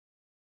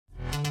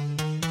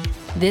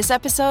This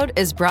episode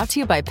is brought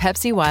to you by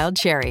Pepsi Wild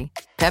Cherry.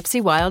 Pepsi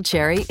Wild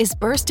Cherry is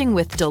bursting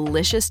with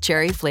delicious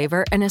cherry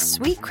flavor and a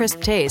sweet,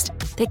 crisp taste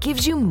that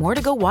gives you more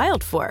to go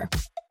wild for.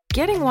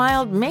 Getting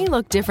wild may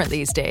look different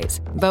these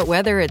days, but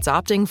whether it's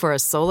opting for a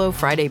solo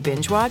Friday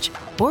binge watch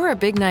or a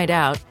big night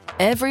out,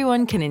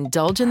 everyone can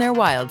indulge in their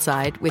wild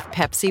side with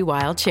Pepsi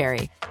Wild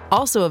Cherry.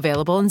 Also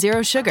available in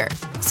Zero Sugar.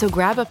 So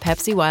grab a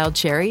Pepsi Wild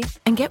Cherry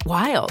and get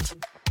wild.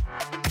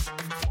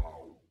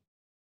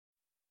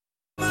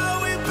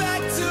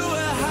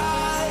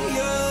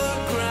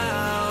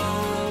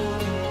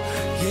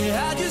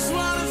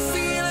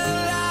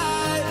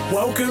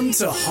 Welcome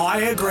to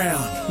Higher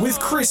Ground with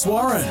Chris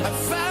Warren.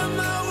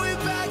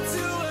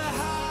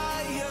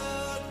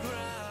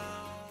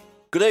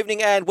 Good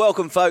evening and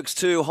welcome, folks,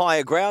 to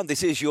Higher Ground.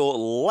 This is your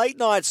late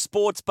night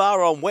sports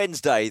bar on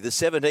Wednesday, the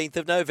 17th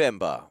of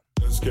November.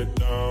 Let's get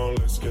down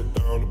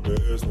to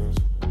business.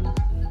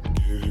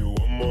 Give you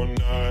one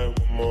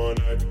more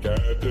night to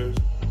get this.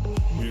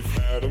 We've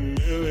had a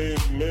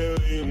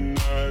million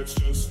nights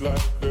just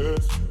like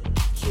this.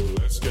 So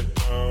let's get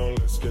down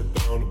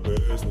to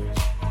business.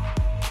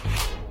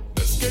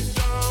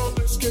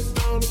 Let's get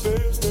down to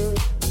business.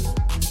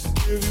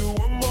 Give you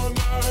one more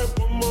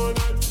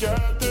night to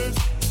get this.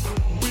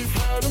 We've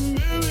had a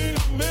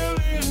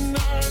million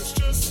nights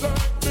just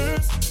like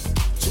this.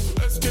 So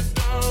let's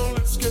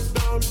get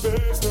down to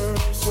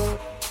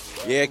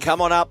business. Yeah,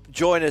 come on up,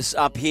 join us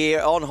up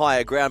here on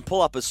Higher Ground.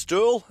 Pull up a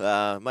stool,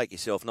 make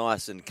yourself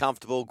nice and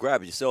comfortable,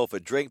 grab yourself a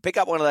drink. Pick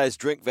up one of those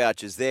drink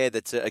vouchers there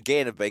that,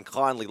 again, have been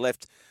kindly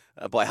left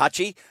by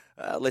Hutchie.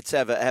 Let's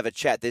have a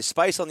chat. There's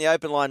space on the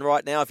open line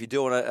right now if you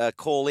do want to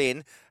call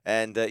in,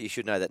 and you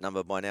should know that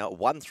number by now,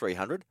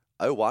 1300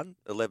 01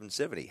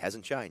 1170.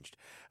 Hasn't changed.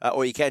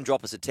 Or you can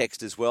drop us a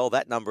text as well.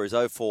 That number is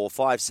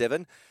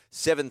 0457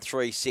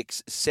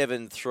 736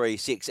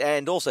 736.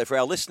 And also for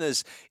our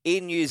listeners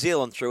in New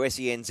Zealand through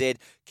SENZ,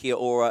 kia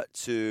ora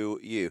to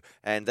you.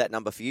 And that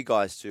number for you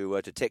guys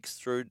to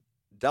text through,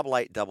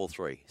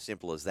 8833.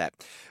 Simple as that.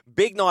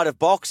 Big night of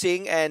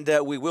boxing, and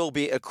we will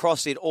be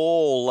across it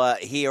all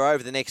here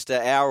over the next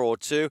hour or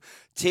two.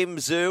 Tim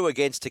Tszyu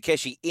against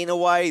Takeshi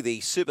Inoue,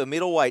 the super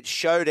middleweight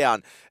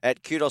showdown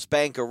at Kudos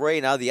Bank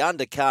Arena. The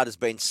undercard has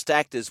been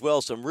stacked as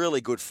well. Some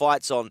really good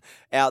fights on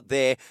out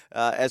there.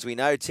 As we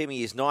know,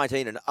 Timmy is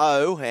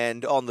 19-0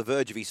 and on the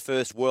verge of his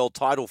first world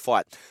title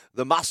fight.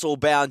 The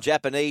muscle-bound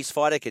Japanese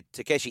fighter,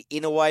 Takeshi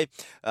Inoue,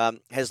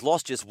 has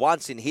lost just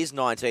once in his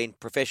 19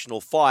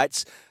 professional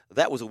fights.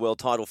 That was a world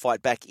title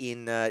fight back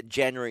in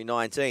January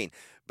 19.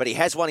 But he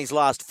has won his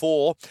last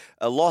four.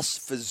 A loss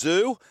for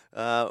Tszyu,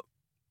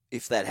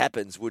 if that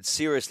happens, would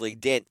seriously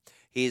dent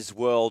his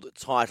world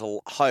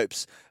title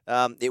hopes.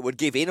 It would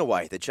give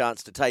Inoue the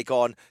chance to take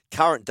on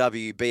current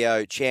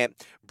WBO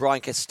champ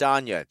Brian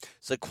Castano.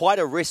 So quite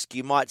a risk,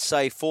 you might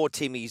say, for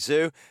Timmy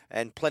Tszyu,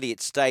 and plenty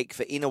at stake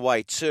for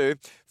Inoue too.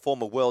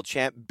 Former world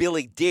champ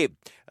Billy Dibb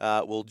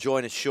will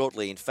join us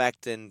shortly, in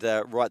fact, and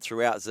right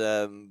throughout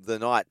the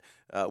night,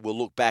 we'll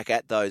look back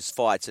at those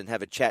fights and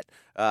have a chat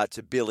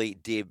to Billy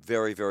Dibb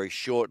very, very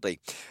shortly.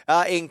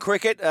 In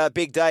cricket, a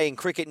big day in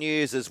cricket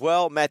news as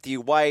well.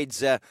 Matthew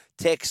Wade's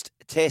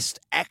test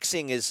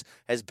axing has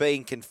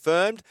been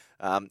confirmed.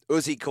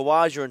 Uzi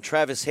Khawaja and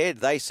Travis Head,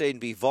 they seem to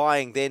be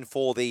vying then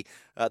for the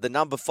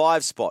number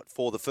 5 spot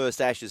for the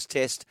first Ashes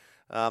test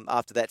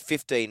after that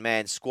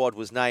 15-man squad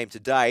was named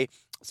today.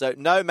 So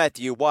no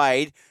Matthew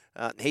Wade.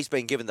 He's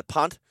been given the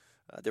punt.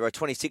 There are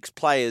 26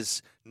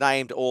 players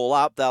named all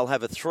up. They'll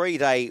have a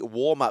 3-day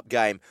warm-up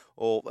game,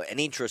 or an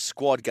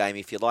intra-squad game,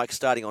 if you like,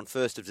 starting on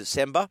 1st of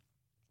December.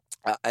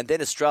 And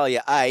then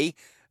Australia A,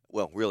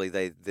 well, really,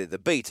 they're the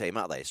B team,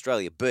 aren't they?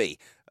 Australia B.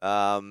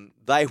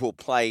 They will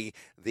play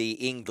the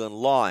England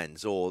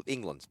Lions, or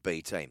England's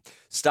B team,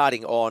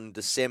 starting on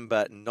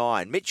December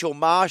 9. Mitchell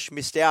Marsh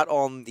missed out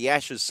on the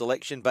Ashes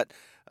selection, but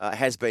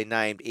has been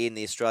named in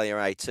the Australia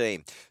A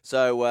team.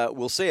 So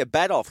we'll see a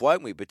bat-off,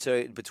 won't we,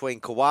 between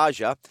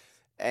Khawaja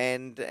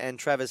and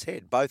Travis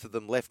Head, both of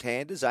them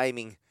left-handers,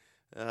 aiming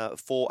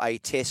for a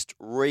test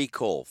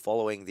recall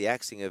following the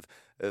axing of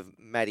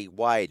Matty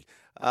Wade.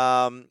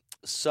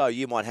 So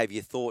you might have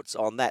your thoughts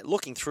on that.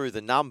 Looking through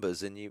the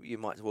numbers, and you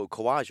might, well,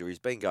 Khawaja, he's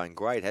been going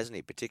great, hasn't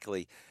he?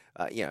 Particularly,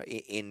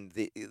 in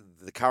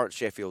the current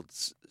Sheffield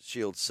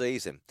Shield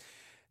season.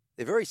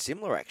 They're very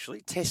similar,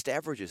 actually. Test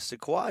averages. So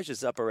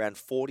Khawaja's up around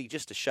 40,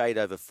 just a shade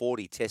over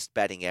 40 test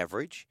batting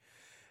average.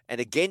 And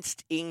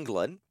against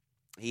England,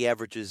 he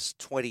averages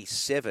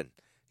 27.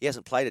 He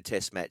hasn't played a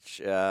test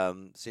match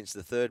since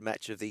the third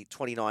match of the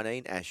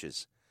 2019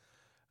 Ashes.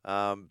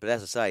 But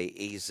as I say,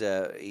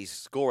 he's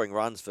scoring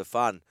runs for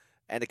fun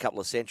and a couple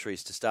of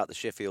centuries to start the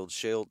Sheffield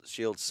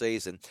Shield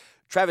season.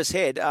 Travis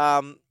Head,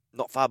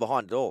 not far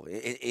behind at all.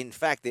 In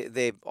fact,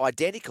 they're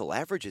identical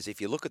averages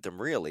if you look at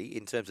them, really,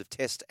 in terms of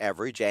test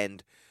average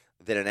and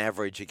then an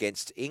average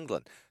against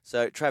England.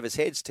 So Travis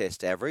Head's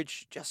test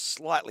average just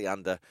slightly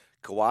under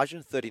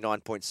Khawaja,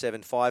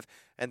 39.75,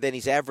 and then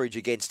his average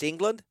against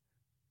England,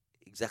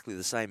 exactly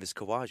the same as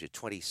Khawaja,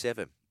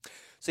 27.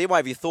 So you might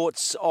have your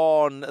thoughts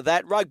on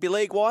that. Rugby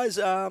league-wise,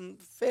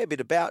 fair bit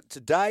about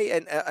today.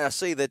 And I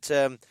see that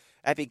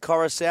Api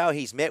Coruscant,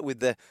 he's met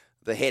with the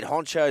head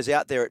honchos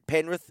out there at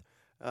Penrith,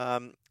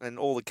 and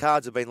all the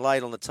cards have been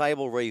laid on the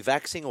table,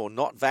 re-vaxing or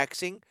not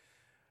vaxing.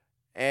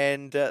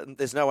 And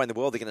there's no way in the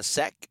world they're going to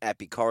sack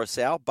Api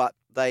Coruscant, but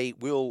they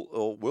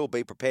will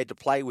be prepared to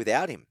play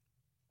without him.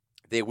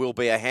 There will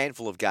be a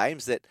handful of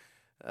games that,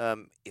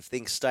 if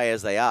things stay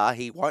as they are,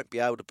 he won't be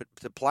able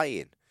to play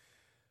in.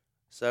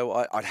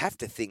 So I'd have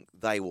to think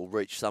they will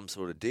reach some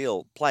sort of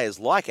deal. Players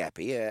like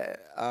Api,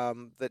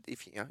 that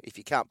if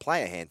you can't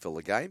play a handful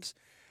of games,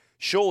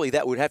 surely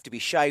that would have to be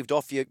shaved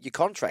off your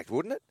contract,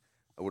 wouldn't it?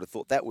 I would have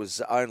thought that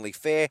was only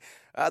fair.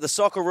 The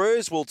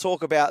Socceroos, we'll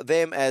talk about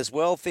them as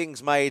well.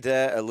 Things made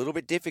a little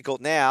bit difficult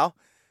now.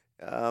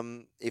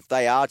 If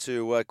they are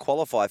to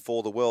qualify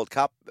for the World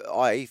Cup,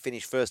 i.e.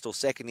 finish first or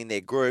second in their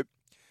group,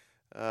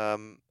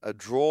 a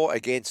draw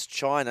against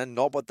China,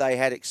 not what they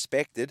had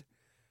expected.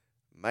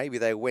 Maybe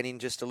they went in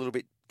just a little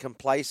bit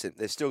complacent.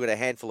 They've still got a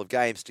handful of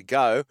games to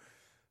go.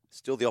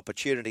 Still the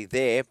opportunity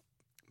there.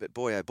 But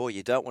boy, oh boy,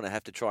 you don't want to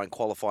have to try and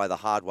qualify the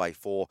hard way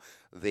for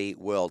the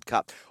World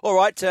Cup. All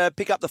right,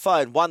 pick up the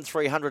phone,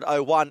 1300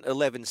 01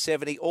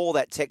 1170, or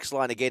that text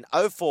line again,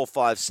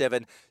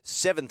 0457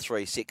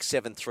 736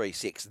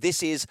 736.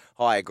 This is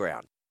Higher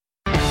Ground.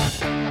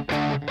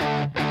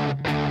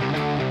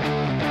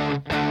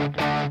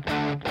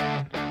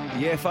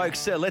 Yeah,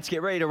 folks, let's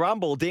get ready to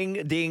rumble. Ding,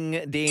 ding,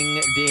 ding,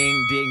 ding,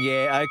 ding.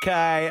 Yeah,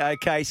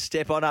 okay.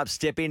 Step on up,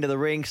 step into the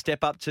ring,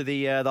 step up to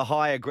the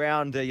Higher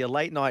Ground, your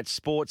late night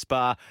sports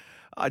bar.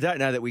 I don't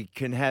know that we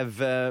can have.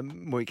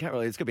 We can't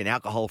really. It's going to be an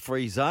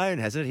alcohol-free zone,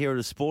 hasn't it? Here at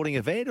a sporting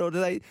event, or do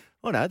they?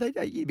 Oh no,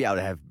 you'd be able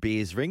to have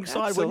beers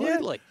ringside, wouldn't you?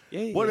 Absolutely.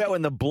 Yeah. What about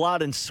when the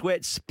blood and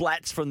sweat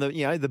splats from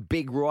the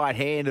big right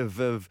hand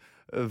of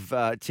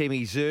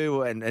Timmy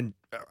Zoo and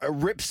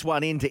rips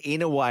one into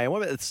Inaway? And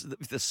what about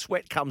if the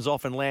sweat comes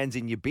off and lands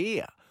in your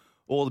beer,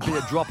 or the bit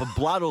of drop of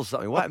blood or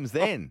something? What happens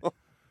then?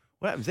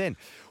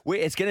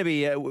 It's going to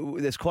be.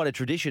 There's quite a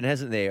tradition,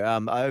 hasn't there?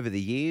 Over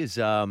the years,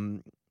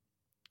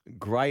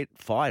 great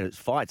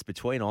fights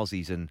between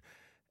Aussies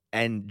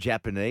and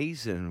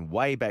Japanese, and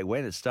way back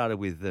when it started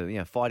with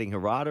Fighting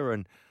Harada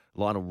and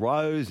Lionel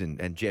Rose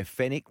and Jeff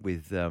Fennick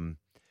with Satoshi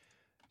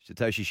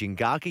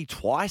Shingaki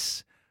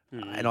twice.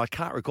 And I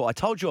can't recall. I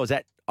told you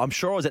I'm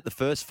sure I was at the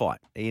first fight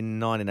in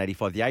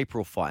 1985, the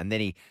April fight, and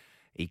then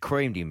he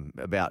creamed him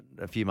about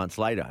a few months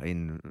later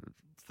in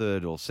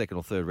second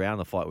or third round.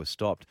 The fight was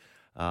stopped.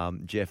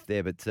 Jeff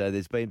there, but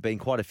there's been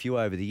quite a few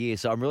over the years,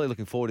 so I'm really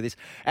looking forward to this.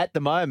 At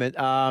the moment,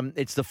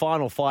 it's the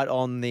final fight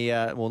on the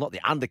not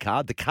the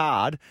undercard, the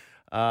card.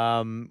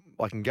 I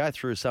can go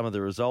through some of the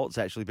results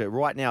actually, but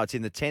right now it's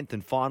in the 10th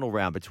and final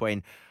round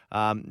between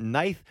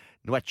Nath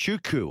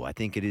Nwachukwu, I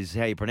think it is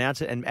how you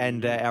pronounce it,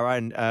 and our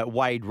own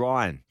Wade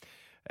Ryan.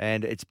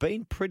 And it's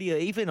been pretty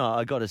even,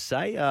 I got to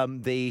say.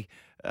 The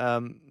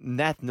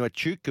Nath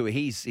Nwachukwu,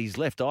 his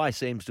left eye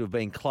seems to have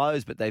been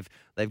closed, but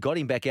they've got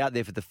him back out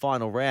there for the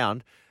final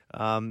round.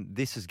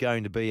 This is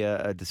going to be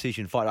a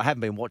decision fight. I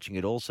haven't been watching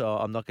it all, so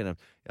I'm not going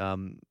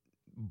to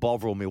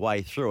bovril my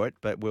way through it,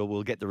 but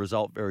we'll get the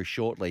result very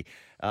shortly.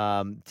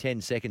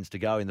 10 seconds to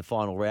go in the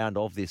final round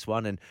of this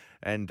one,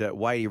 and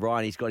Wadey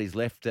Ryan, he's got his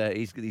left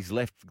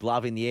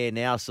glove in the air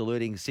now,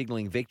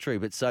 signalling victory,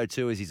 but so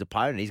too is his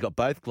opponent. He's got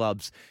both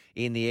gloves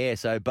in the air,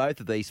 so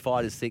both of these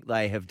fighters think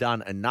they have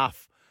done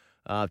enough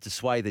to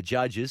sway the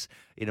judges.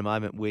 In a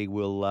moment,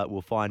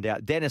 we'll find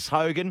out. Dennis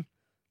Hogan,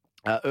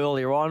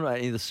 earlier on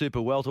in the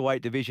super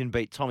welterweight division,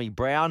 beat Tommy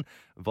Brown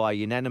via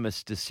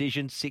unanimous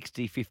decision,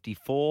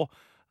 60-54.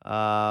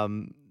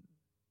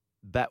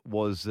 That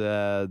was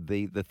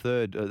the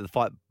third the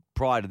fight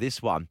prior to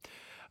this one.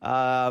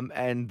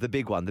 And the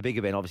big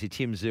event, obviously,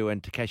 Tim Tszyu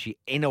and Takeshi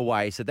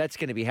Inoue. So that's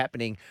going to be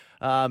happening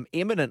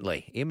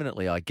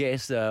imminently, I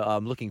guess.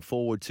 I'm looking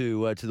forward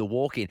to the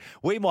walk-in.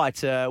 We might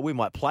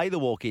play the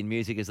walk-in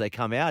music as they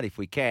come out if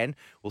we can.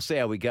 We'll see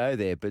how we go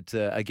there. But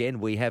again,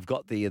 we have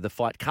got the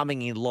fight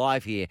coming in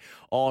live here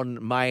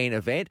on Main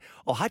Event.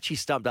 Oh, Hutchie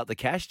stumped up the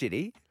cash, did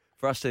he?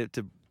 For us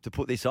to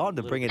put this on,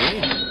 to bring it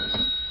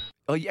in.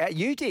 Oh, yeah,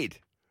 you did?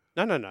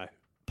 No.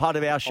 Part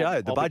of our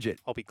show, the budget.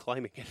 I'll be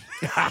claiming it.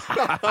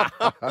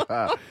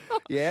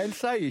 Yeah, and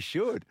so you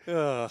should.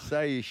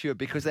 So you should,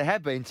 because there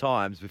have been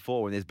times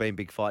before when there's been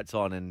big fights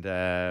on,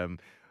 and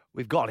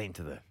we've got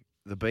into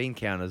the bean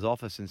counter's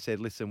office and said,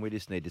 listen, we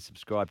just need to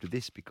subscribe to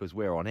this because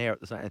we're on air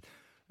at the same time.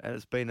 And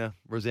it's been a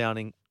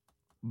resounding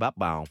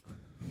butt-bow.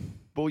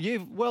 Well,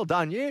 well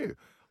done you.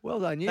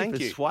 Thank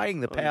for you.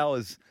 swaying the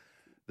powers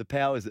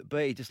that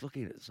be. Just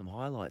looking at some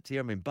highlights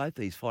here. I mean, both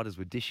these fighters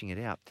were dishing it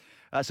out.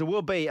 So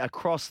we'll be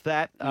across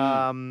that.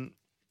 And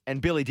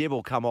Billy Dibb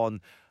will come on.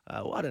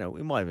 I don't know.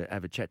 We might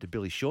have a chat to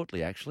Billy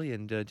shortly, actually,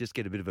 and just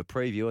get a bit of a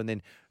preview and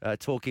then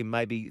talk him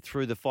maybe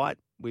through the fight.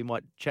 We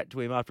might chat to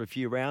him after a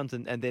few rounds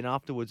and then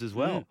afterwards as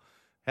well.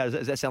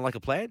 Does that sound like a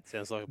plan?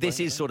 Sounds like a plan. This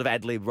is sort of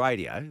ad-lib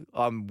radio.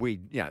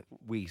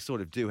 We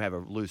sort of do have a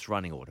loose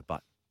running order,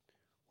 but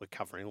we're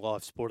covering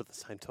live sport at the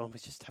same time. We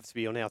just have to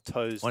be on our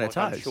toes. On our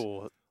toes. I'm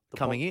sure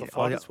The in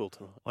fighters will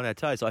tonight. on our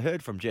toes. I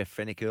heard from Jeff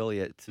Fennick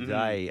earlier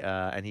today,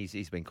 and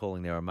he's been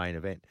calling there a main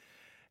event.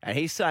 And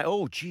he's saying,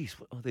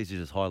 these are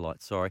just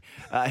highlights, sorry.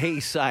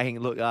 He's saying,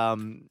 look,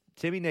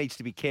 Timmy needs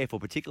to be careful,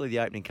 particularly the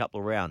opening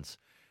couple of rounds,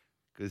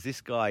 because this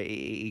guy,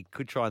 he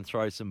could try and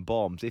throw some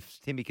bombs.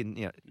 If Timmy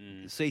can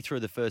see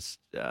through the first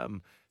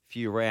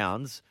few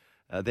rounds,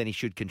 then he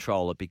should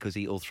control it, because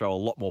he'll throw a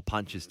lot more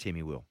punches,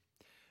 Timmy will.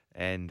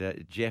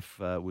 And Jeff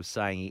was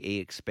saying he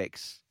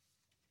expects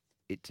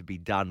it to be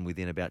done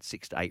within about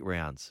 6 to 8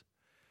 rounds.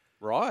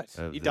 Right.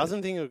 He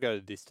doesn't think it'll go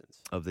to distance.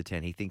 Of the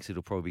 10. He thinks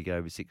it'll probably go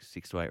over 6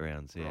 to 8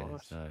 rounds. Yeah.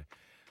 Right. So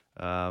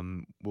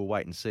we'll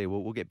wait and see.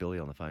 We'll get Billy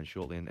on the phone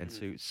shortly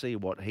and see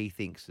what he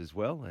thinks as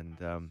well.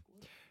 And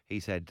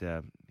he's had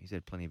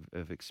plenty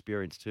of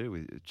experience too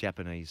with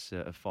Japanese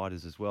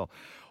fighters as well.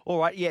 All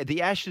right. Yeah.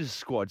 The Ashes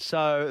squad.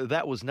 So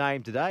that was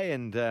named today,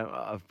 and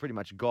I've pretty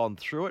much gone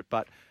through it.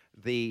 But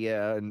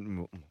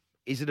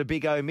is it a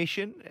big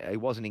omission? He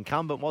wasn't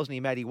incumbent, wasn't he,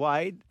 Matty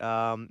Wade?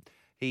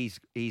 He's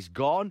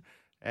gone.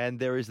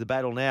 And there is the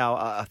battle now.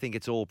 I think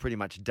it's all pretty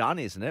much done,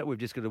 isn't it? We've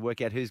just got to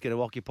work out who's going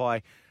to occupy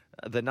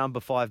the number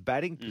 5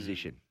 batting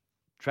position.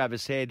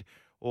 Travis Head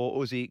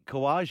or Uzi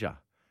Khawaja.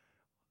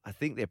 I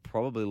think they're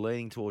probably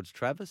leaning towards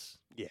Travis.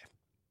 Yeah.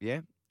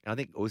 Yeah. I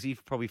think Uzi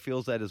probably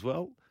feels that as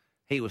well.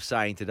 He was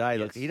saying today,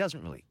 look, he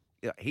doesn't really,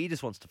 he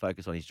just wants to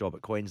focus on his job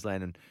at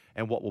Queensland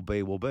and what will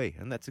be, will be.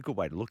 And that's a good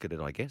way to look at it,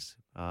 I guess.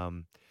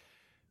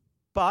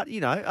 But, you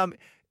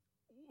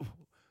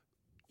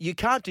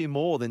can't do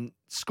more than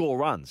score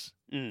runs.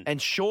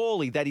 And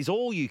surely that is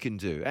all you can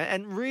do.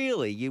 And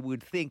really, you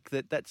would think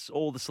that that's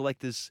all the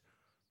selectors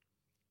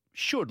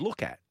should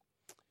look at.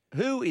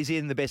 Who is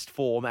in the best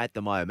form at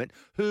the moment?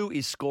 Who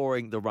is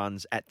scoring the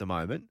runs at the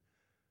moment?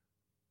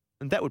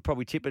 And that would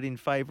probably tip it in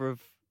favour of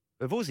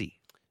Uzi.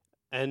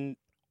 And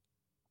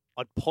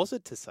I'd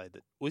posit to say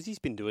that Uzi's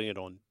been doing it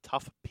on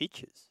tougher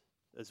pitches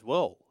as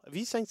well. Have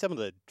you seen some of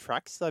the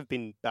tracks they've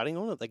been batting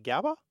on at the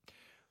Gabba?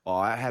 Oh,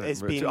 I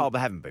haven't. I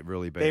haven't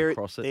really been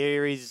across it.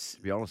 There is,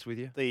 to be honest with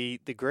you, the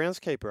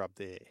groundskeeper up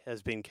there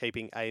has been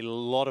keeping a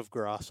lot of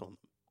grass on them,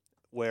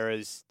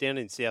 whereas down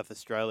in South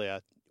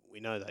Australia,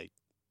 we know they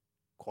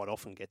quite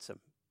often get some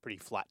pretty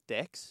flat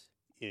decks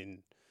in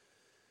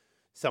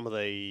some of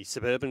the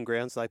suburban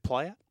grounds they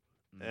play at,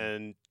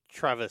 and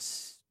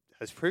Travis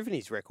has proven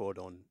his record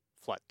on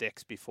flat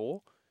decks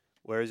before.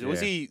 Whereas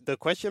Uzi, the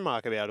question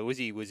mark about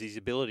Uzi was his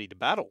ability to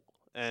battle,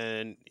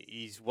 and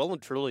he's well and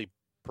truly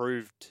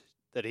proved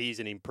that he's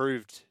an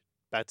improved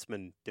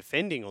batsman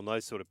defending on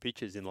those sort of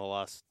pitches in the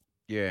last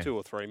 2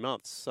 or 3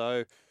 months.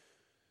 So,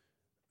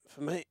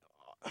 for me,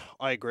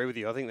 I agree with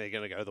you. I think they're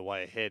going to go the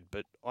way ahead,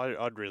 but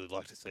I'd really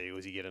like to see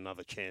Uzi get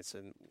another chance.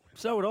 And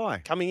so would I.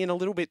 Coming in a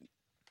little bit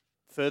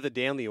further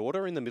down the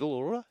order, in the middle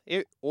order,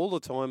 all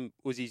the time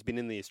Uzi's been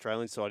in the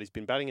Australian side, he's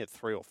been batting at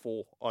 3 or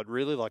 4. I'd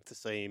really like to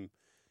see him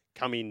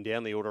come in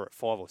down the order at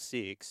 5 or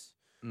 6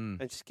 and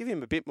just give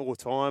him a bit more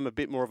time, a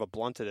bit more of a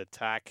blunted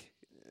attack,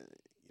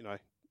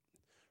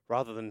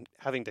 rather than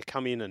having to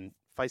come in and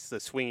face the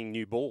swinging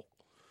new ball.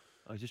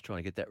 I was just trying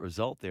to get that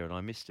result there, and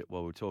I missed it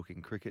while we were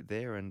talking cricket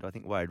there. And I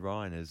think Wade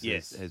Ryan has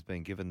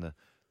been given the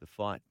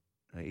fight.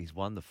 He's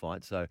won the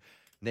fight. So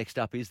next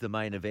up is the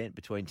main event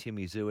between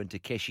Timmy Zhu and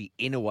Takeshi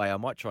Inoue. I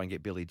might try and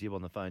get Billy Dibb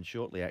on the phone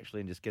shortly,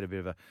 actually, and just get a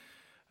bit of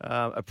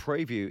a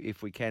preview,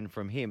 if we can,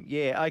 from him.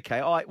 Yeah, okay.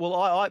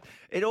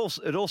 It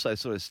also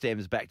sort of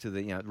stems back to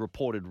the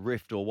reported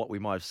rift, or what we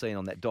might have seen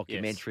on that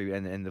documentary,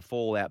 and the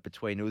fallout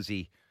between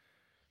Uzi.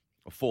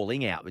 Or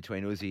falling out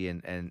between Uzi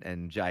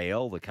and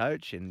JL, the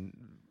coach, and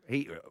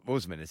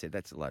Usman has said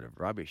that's a load of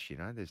rubbish.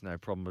 There's no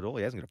problem at all.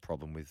 He hasn't got a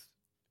problem with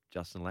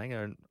Justin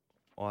Langer, and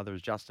either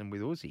has Justin with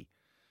Uzi.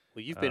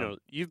 Well, you've been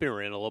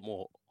around a lot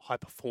more high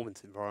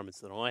performance environments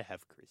than I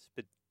have, Chris.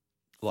 But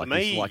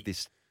like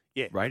this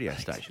radio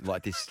station,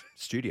 like this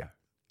studio,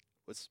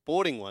 with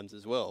sporting ones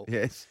as well.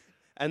 Yes,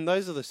 and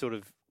those are the sort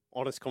of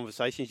honest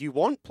conversations you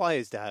want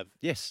players to have.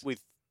 Yes,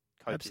 with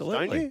coaches,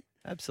 absolutely. Don't you?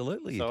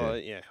 Absolutely, so,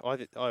 you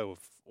do. I've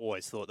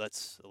always thought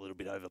that's a little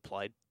bit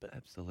overplayed. But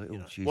absolutely,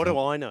 what do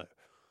I know?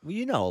 Well,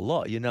 you know a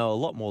lot. You know a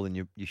lot more than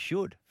you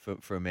should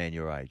for a man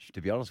your age.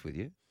 To be honest with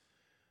you,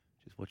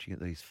 just watching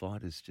these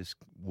fighters just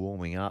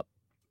warming up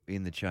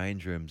in the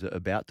change rooms,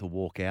 about to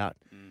walk out.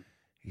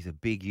 He's a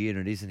big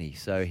unit, isn't he?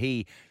 So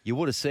you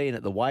would have seen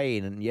at the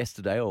weigh-in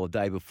yesterday or the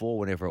day before,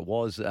 whenever it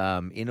was,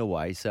 in a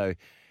way. So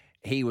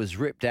he was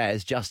ripped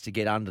as just to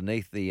get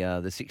underneath the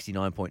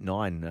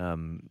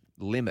 69.9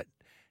 limit.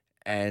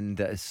 And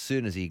as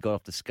soon as he got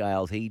off the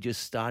scales, he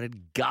just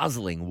started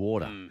guzzling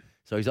water.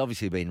 So he's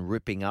obviously been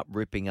ripping up,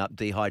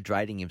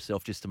 dehydrating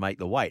himself just to make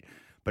the weight.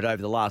 But over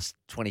the last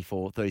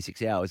 24,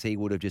 36 hours, he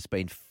would have just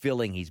been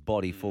filling his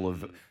body full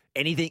of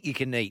anything you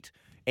can eat,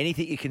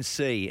 anything you can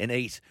see and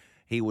eat.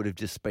 He would have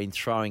just been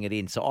throwing it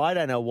in. So I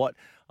don't know what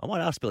 – I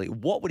might ask Billy,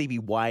 what would he be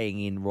weighing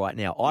in right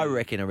now? I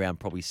reckon around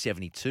probably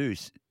 72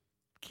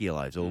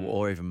 kilos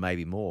or even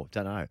maybe more.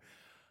 Don't know.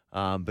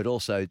 But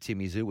also,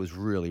 Timmy Zhu was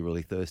really,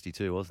 really thirsty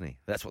too, wasn't he?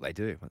 That's what they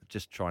do,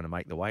 just trying to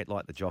make the weight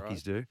like the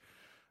jockeys do.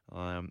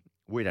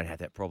 We don't have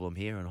that problem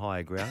here on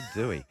Higher Ground,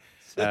 do we?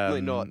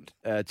 Certainly not.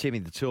 Timmy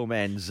the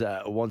Toolman's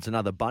wants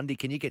another Bundy.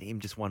 Can you get him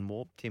just one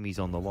more? Timmy's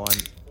on the line.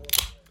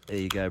 There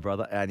you go,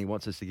 brother. And he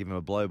wants us to give him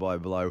a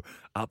blow-by-blow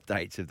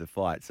updates of the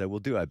fight. So we'll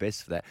do our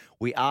best for that.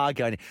 We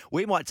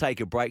might take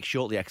a break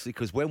shortly, actually,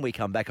 because when we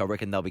come back, I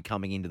reckon they'll be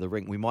coming into the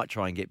ring. We might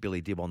try and get Billy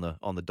Dibb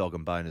on the dog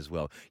and bone as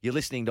well. You're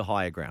listening to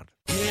Higher Ground.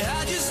 Yeah,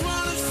 I just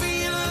want to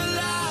feel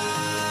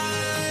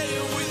alive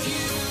with you.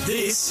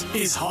 This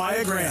is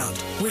Higher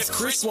Ground with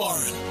Chris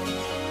Warren.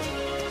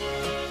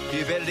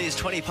 You bet it is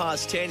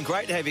 10:20.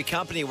 Great to have your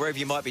company wherever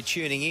you might be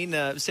tuning in.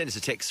 Send us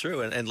a text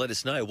through and let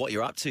us know what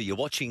you're up to. You're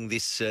watching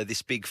this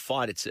big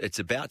fight. It's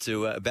about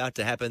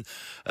to happen.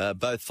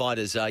 Both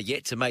fighters are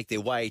yet to make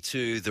their way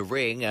to the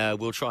ring.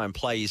 We'll try and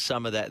play you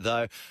some of that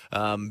though.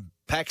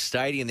 Packed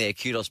stadium there,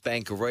 Kudos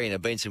Bank Arena.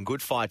 Been some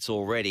good fights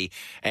already.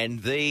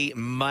 And the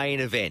main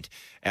event,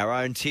 our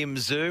own Tim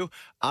Tszyu,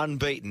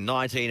 unbeaten,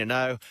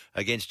 19-0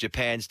 against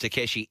Japan's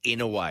Takeshi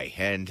Inoue.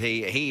 And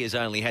he has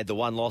only had the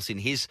one loss in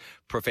his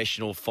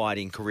professional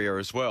fighting career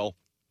as well.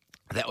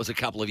 That was a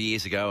couple of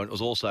years ago, and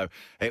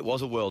it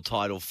was a world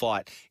title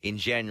fight in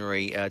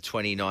January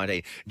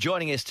 2019.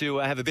 Joining us to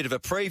have a bit of a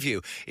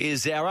preview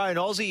is our own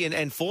Aussie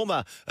and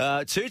former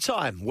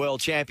two-time world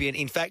champion,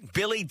 in fact,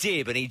 Billy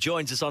Dibb, and he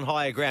joins us on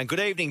Higher Ground.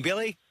 Good evening,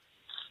 Billy.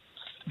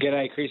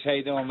 G'day, Chris. How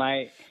you doing,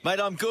 mate? Mate,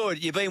 I'm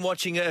good. You've been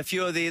watching a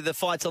few of the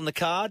fights on the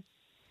card?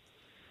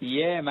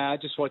 Yeah, mate. I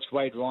just watched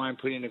Wade Ryan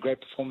put in a great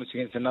performance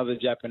against another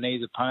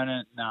Japanese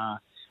opponent.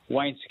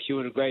 Wayne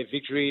secured a great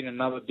victory and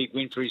another big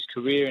win for his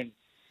career, and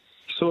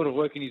sort of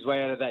working his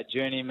way out of that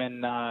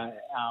journeyman,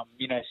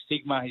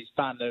 stigma. He's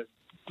starting to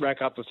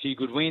rack up a few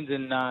good wins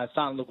and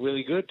starting to look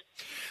really good.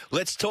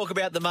 Let's talk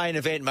about the main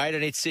event, mate,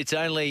 and it's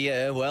only,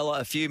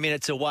 a few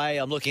minutes away.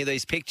 I'm looking at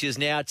these pictures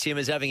now. Tim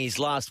is having his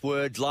last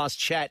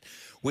chat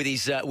with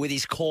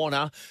his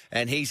corner,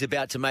 and he's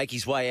about to make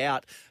his way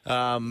out.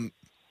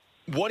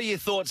 What are your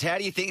thoughts? How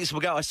do you think this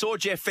will go? I saw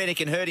Jeff Fennick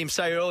and heard him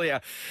say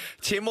earlier,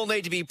 Tim will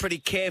need to be pretty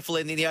careful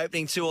in the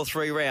opening 2 or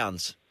 3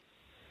 rounds.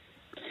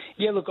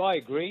 Yeah, look, I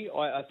agree.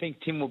 I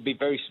think Tim will be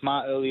very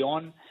smart early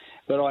on,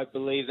 but I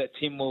believe that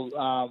Tim will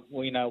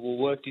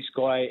work this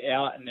guy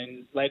out, and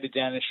then later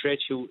down the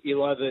stretch,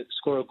 he'll either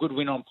score a good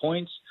win on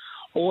points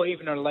or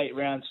even a late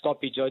round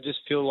stoppage. I just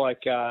feel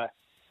like, Takashi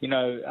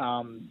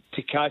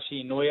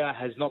Inoue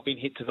has not been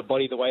hit to the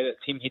body the way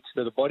that Tim hits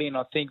to the body, and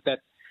I think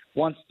that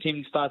once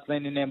Tim starts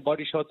landing them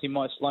body shots, he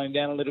might slow him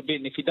down a little bit,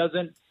 and if he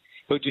doesn't,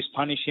 he'll just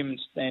punish him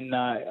and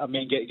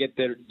get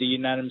the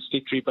unanimous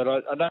victory. But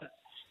I don't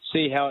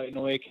see how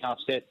Inoue can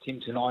upset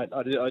Tim tonight.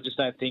 I just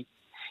don't think,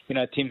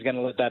 Tim's going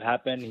to let that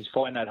happen. He's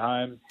fighting at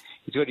home.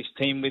 He's got his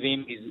team with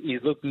him.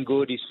 He's looking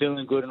good. He's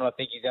feeling good, and I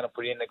think he's going to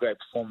put in a great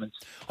performance.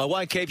 I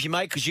won't keep you,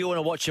 mate, because you want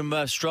to watch him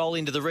stroll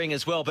into the ring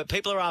as well. But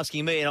people are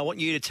asking me, and I want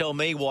you to tell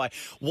me why.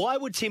 Why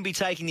would Tim be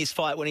taking this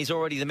fight when he's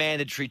already the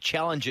mandatory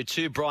challenger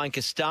to Brian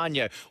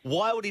Castano?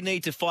 Why would he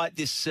need to fight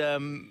this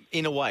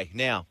Inoue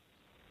now?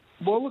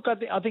 Well, look, I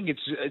think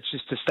it's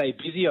just to stay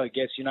busy, I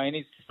guess. He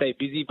needs to stay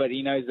busy, but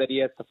he knows that he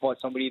has to fight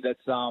somebody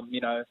that's,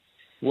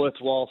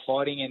 worthwhile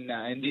fighting.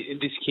 And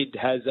this kid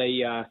has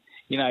a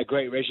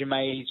great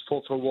resume. He's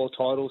fought for a world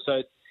title.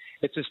 So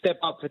it's a step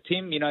up for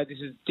Tim. This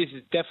is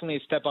definitely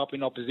a step up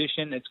in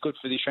opposition. It's good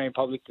for the Australian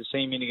public to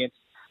see him in against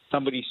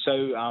somebody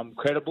so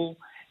credible.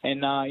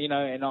 And, I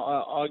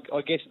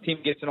guess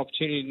Tim gets an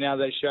opportunity now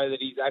to show that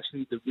he's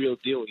actually the real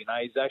deal.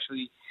 He's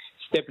actually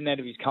stepping out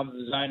of his comfort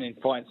zone and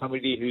fighting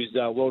somebody who's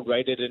world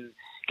rated and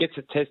gets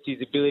to test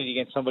his ability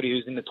against somebody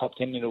who's in the top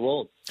 10 in the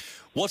world.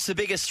 What's the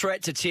biggest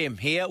threat to Tim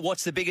here?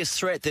 What's the biggest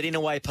threat that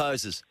Inoue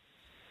poses?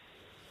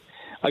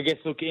 I guess,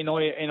 look,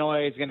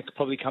 Inoue is going to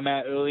probably come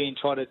out early and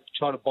try to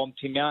bomb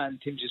Tim out,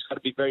 and Tim's just got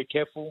to be very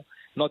careful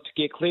not to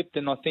get clipped,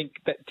 and I think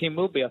that Tim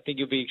will be. I think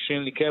he'll be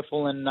extremely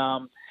careful and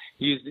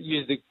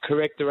use the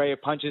correct array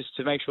of punches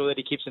to make sure that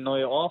he keeps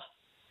Inoue off.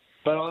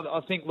 But I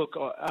think, look,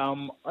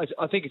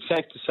 I think it's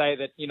safe to say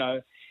that,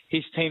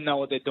 his team know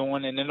what they're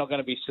doing, and they're not going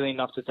to be silly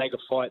enough to take a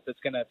fight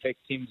that's going to affect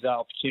Tim's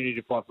opportunity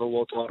to fight for a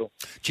world title.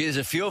 Gee, there's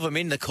a few of them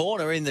in the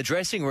corner in the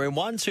dressing room.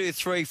 1, 2,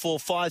 3, 4,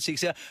 5,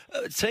 6, a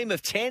team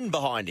of 10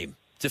 behind him.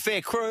 It's a fair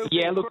crew.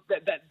 Yeah, look,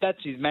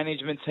 that's his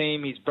management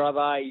team, his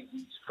brother,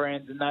 his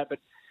friends and that, but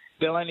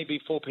there'll only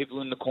be 4 people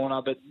in the corner.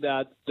 But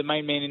the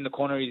main man in the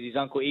corner is his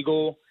uncle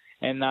Igor,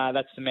 and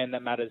that's the man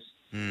that matters.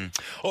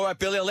 All right,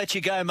 Billy, I'll let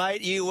you go,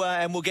 mate.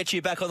 And we'll get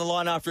you back on the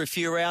line after a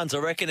few rounds, I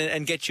reckon,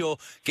 and get your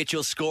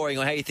scoring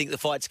on how you think the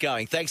fight's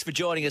going. Thanks for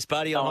joining us,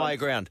 buddy, on Higher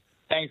Ground.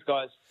 Thanks,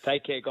 guys.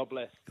 Take care. God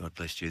bless. God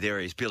bless you. There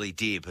he is, Billy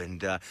Dibb,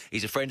 and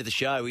he's a friend of the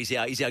show. He's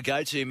our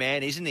go-to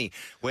man, isn't he?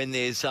 When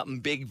there's something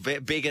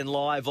big and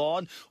live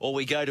on, or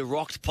we go to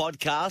Rocked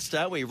Podcast,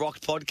 don't we?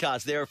 Rocked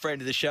Podcast. They're a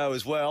friend of the show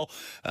as well.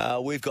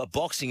 We've got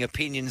boxing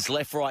opinions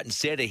left, right, and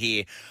centre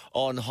here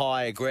on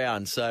Higher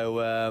Ground.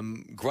 So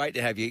great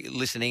to have you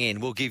listening in.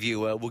 We'll give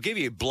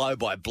you blow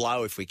by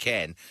blow if we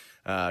can.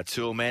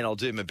 Tool man. I'll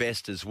do my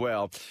best as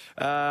well.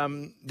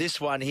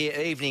 This one here,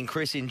 evening,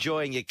 Chris,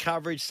 enjoying your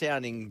coverage,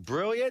 sounding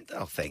brilliant.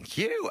 Oh, thank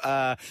you.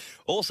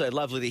 Also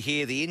lovely to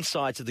hear the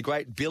insights of the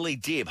great Billy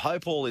Dibb.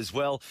 Hope all is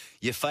well.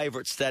 Your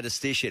favourite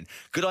statistician.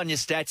 Good on your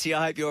Statsy.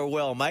 I hope you're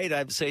well, mate. I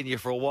haven't seen you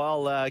for a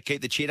while.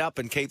 Keep the chin up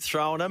and keep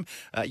throwing them.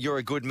 You're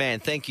a good man.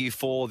 Thank you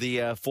for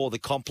the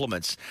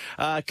compliments.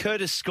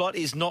 Curtis Scott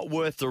is not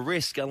worth the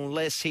risk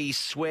unless he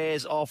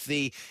swears off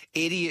the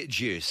idiot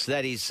juice.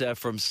 That is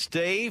from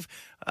Steve.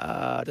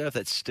 I don't know if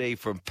that's Steve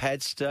from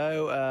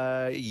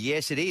Padstow.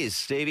 Yes, it is,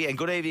 Stevie. And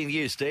good evening to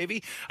you,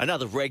 Stevie.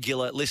 Another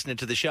regular listener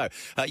to the show.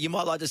 You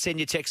might like to send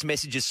your text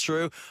messages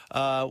through.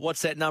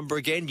 What's that number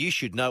again? You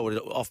should know it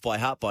off by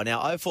heart by now.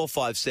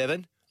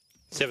 0457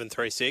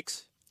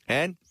 736.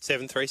 And?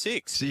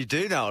 736. So you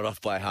do know it off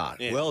by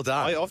heart. Yeah. Well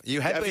done. You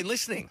have been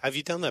listening. Have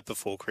you done that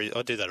before, Chris?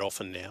 I do that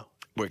often now.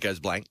 Where it goes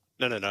blank?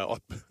 No.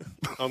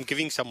 I'm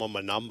giving someone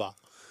my number.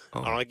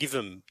 And I give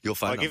them your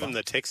phone number. Give them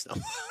the text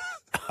number.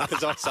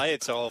 Because I say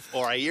it so often,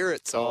 or I hear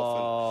it so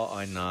often. Oh,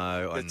 I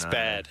know. It's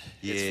bad.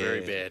 Yeah, it's very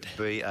bad.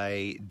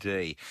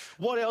 BAD.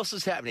 What else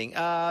is happening?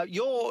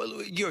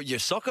 You're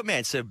soccer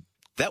man, so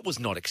that was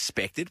not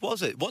expected,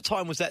 was it? What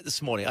time was that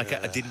this morning? Okay,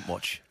 I didn't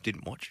watch.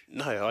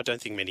 No, I don't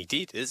think many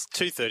did. It's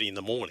 2:30 in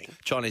the morning.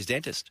 Chinese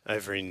dentist.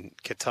 Over in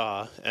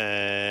Qatar.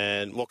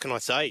 And what can I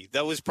say?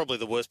 That was probably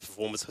the worst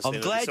performance I've seen.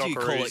 I'm glad you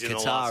call it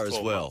Qatar as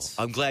well. Months.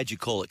 I'm glad you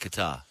call it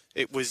Qatar.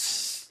 It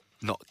was...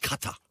 Not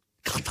Qatar.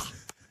 Qatar.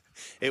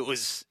 It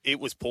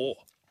was poor.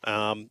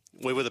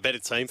 We were the better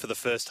team for the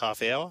first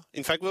half hour.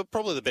 In fact, we were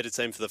probably the better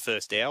team for the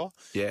first hour.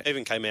 Yeah.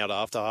 Even came out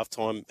after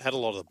half-time, had a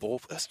lot of the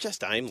ball. It's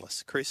just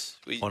aimless, Chris.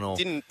 We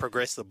didn't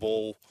progress the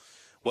ball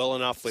well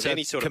enough with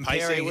any sort of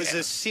pace. It was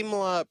a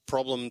similar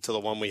problem to the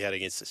one we had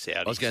against the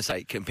Saudis. I was going to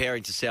say,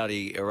 comparing to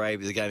Saudi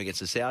Arabia, the game against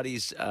the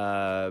Saudis,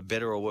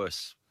 better or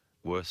worse?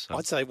 Worse.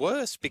 I'd say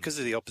worse because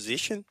of the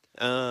opposition.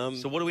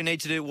 So what do we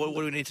need to do? What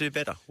do we need to do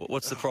better?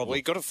 What's the problem?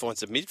 We've got to find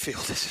some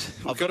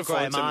midfielders. I've got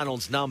Graham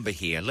Arnold's number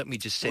here. Let me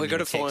just send him a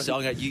text.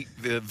 I'm going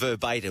to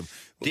verbatim.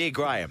 Dear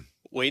Graham.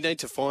 We need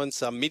to find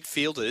some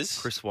midfielders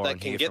Chris Warren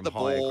that can here get from the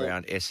Higher ball.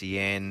 Ground,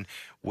 SEN.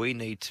 We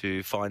need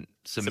to find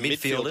some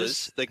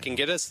midfielders that can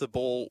get us the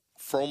ball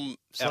from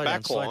our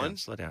back line.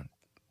 Slow down.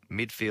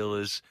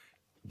 Midfielders,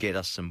 get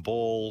us some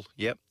ball.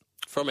 Yep.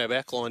 From our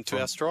back line to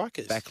our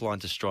strikers. Back line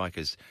to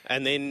strikers.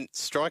 And then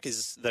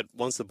strikers that,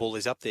 once the ball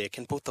is up there,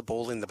 can put the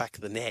ball in the back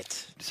of the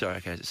net. Sorry,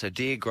 okay. So,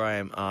 dear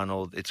Graham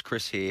Arnold, it's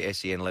Chris here,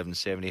 SEN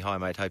 1170. Hi,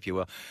 mate. Hope you're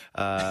well.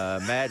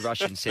 Mad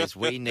Russian says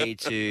we need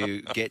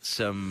to get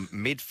some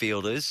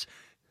midfielders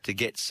to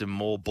get some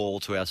more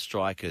ball to our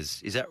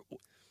strikers. Is that...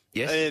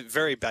 Yes?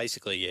 Very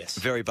basically, yes.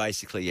 Very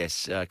basically,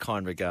 yes.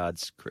 Kind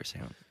regards, Chris.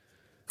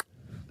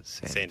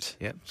 Sent.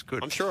 Yeah, it's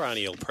good. I'm sure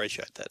Arnie will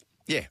appreciate that.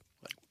 Yeah.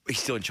 He's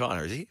still in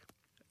China, is he?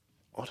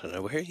 I don't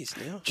know where he is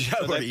now. Do you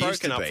know where they've he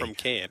used broken to up be? from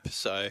camp,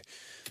 so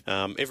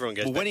everyone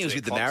goes back when he to was their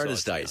with the club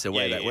Mariners sides days, now. the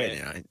way that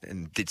went,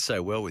 and did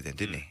so well with them,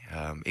 didn't he?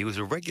 He was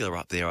a regular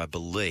up there, I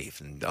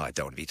believe, and I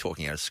don't want to be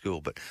talking out of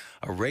school, but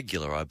a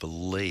regular, I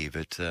believe,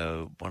 at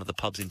one of the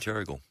pubs in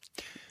Terrigal.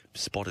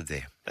 Spotted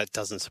there. That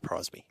doesn't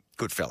surprise me.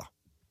 Good fella.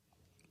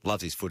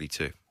 Loves his footy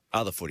too.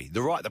 Other footy.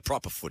 The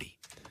proper footy.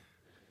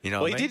 You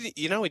know Well, what I mean?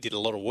 he did a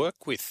lot of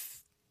work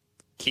with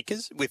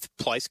kickers, with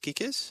place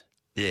kickers.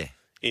 Yeah.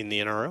 In the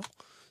NRL.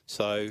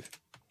 So,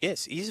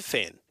 yes, he's a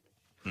fan.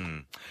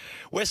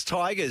 West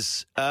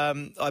Tigers,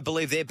 I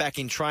believe they're back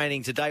in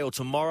training today or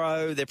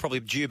tomorrow. They're probably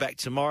due back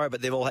tomorrow,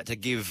 but they've all had to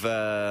give,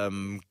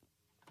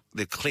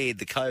 they've cleared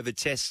the COVID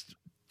test,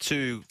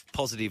 2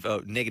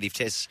 negative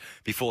tests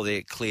before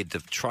they're cleared to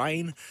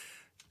train.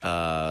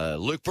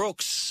 Luke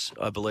Brooks,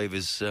 I believe,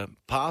 is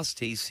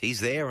passed.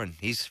 He's there and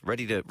he's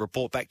ready to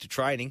report back to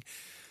training.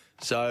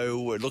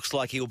 So it looks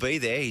like he'll be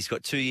there. He's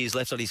got 2 years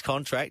left on his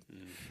contract.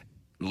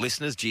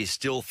 Listeners, do you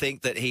still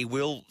think that he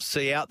will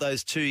see out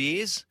those 2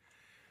 years?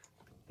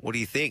 What do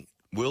you think?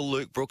 Will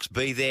Luke Brooks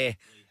be there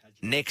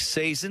next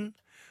season?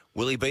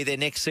 Will he be there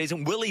next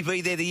season? Will he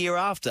be there the year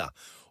after?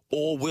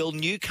 Or will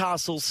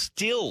Newcastle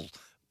still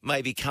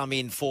maybe come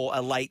in for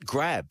a late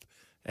grab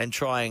and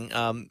try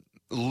and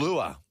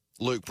lure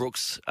Luke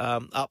Brooks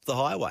up the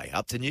highway,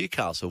 up to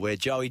Newcastle, where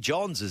Joey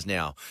Johns is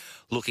now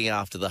looking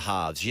after the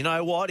halves? You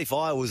know what? If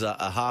I was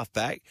a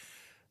halfback,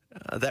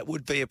 that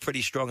would be a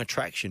pretty strong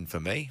attraction for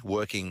me,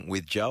 working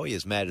with Joey,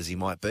 as mad as he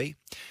might be.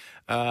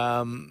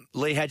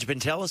 Lee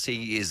Hadjipantelis,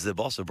 he is the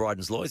boss of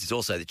Bryden's Lawyers. He's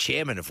also the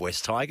chairman of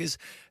West Tigers.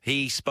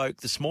 He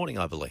spoke this morning,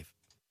 I believe.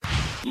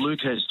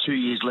 Luke has 2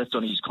 years left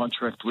on his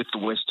contract with the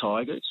West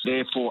Tigers.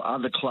 Therefore,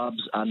 other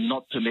clubs are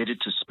not permitted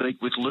to speak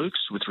with Luke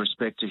with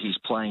respect to his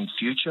playing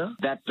future.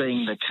 That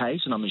being the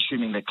case, and I'm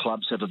assuming that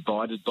clubs have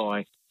abided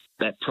by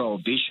that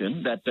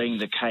prohibition, that being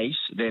the case,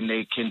 then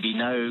there can be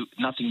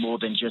nothing more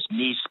than just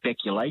mere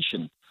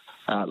speculation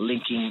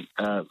linking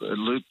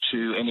Luke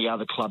to any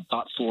other club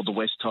but for the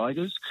West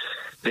Tigers.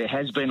 There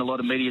has been a lot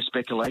of media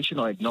speculation,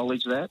 I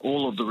acknowledge that.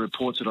 All of the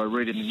reports that I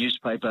read in the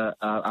newspaper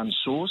are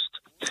unsourced.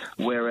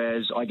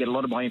 whereas I get a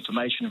lot of my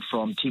information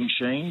from Tim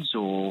Sheens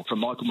or from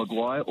Michael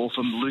Maguire or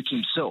from Luke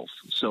himself.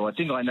 So I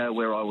think I know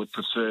where I would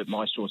prefer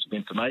my source of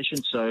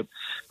information. So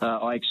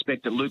I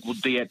expect that Luke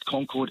would be at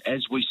Concord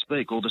as we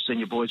speak. All the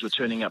senior boys were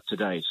turning up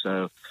today.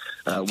 So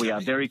we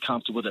are very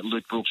comfortable that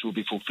Luke Brooks will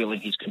be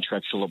fulfilling his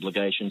contractual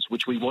obligations,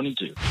 which we want him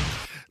to.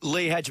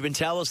 Lee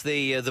Hadjimantalis,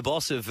 the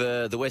boss of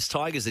the West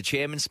Tigers, the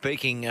chairman,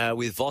 speaking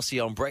with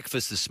Vossi on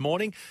breakfast this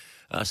morning.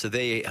 So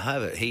there you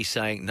have it. He's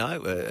saying, no,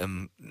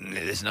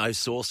 there's no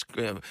source.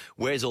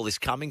 Where's all this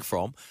coming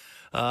from?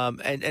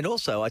 And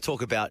also I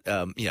talk about,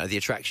 the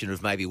attraction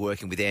of maybe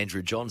working with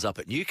Andrew Johns up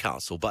at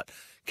Newcastle. But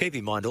keep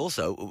in mind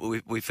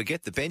also, we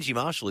forget that Benji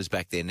Marshall is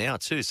back there now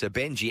too. So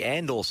Benji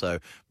and also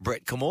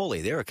Brett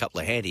Kamali, they're a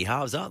couple of handy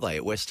halves, aren't they,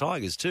 at West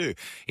Tigers too,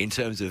 in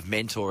terms of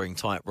mentoring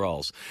type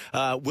roles.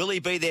 Will he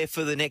be there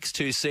for the next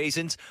 2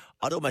 seasons?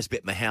 I'd almost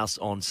bet my house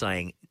on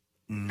saying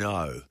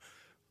no,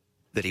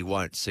 that he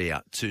won't see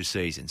out 2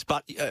 seasons.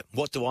 But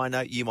what do I know?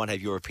 You might have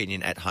your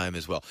opinion at home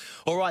as well.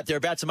 All right, they're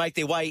about to make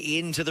their way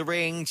into the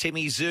ring.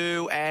 Timmy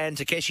Zhu and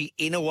Takeshi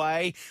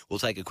Inoue. We'll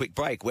take a quick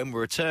break. When we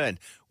return,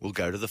 we'll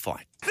go to the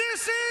fight.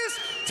 This is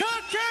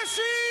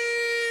Takeshi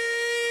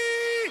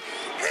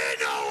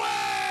Inoue!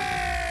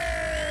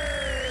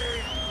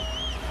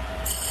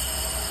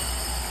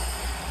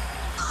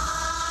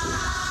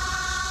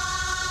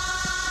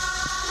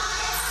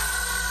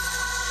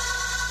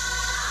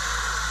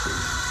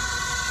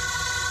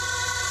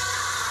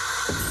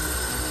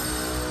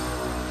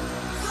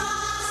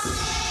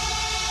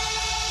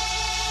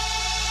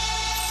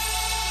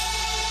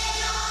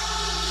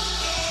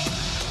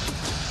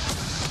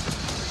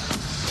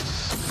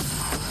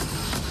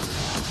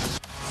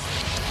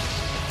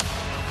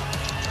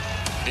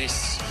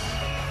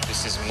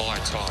 This is my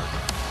time.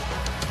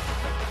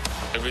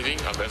 Everything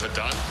I've ever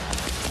done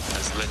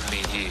has led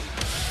me here.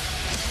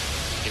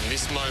 In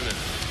this moment,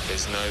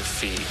 there's no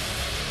fear.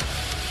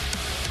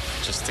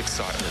 Just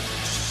excitement.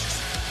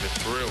 The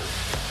thrill,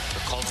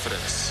 the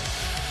confidence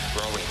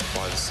growing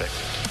by the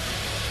second.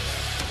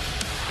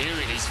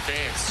 Hearing his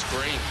fans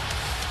scream,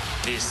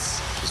 this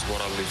is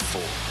what I live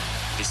for.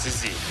 This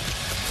is it.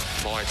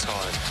 My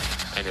time,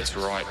 and it's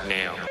right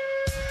now.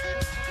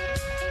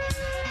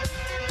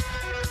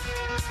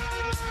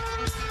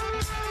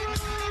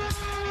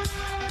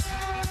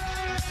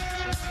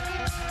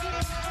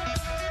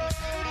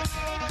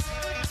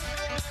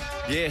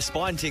 Yeah,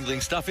 spine-tingling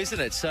stuff, isn't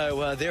it?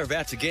 So they're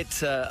about to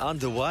get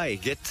underway,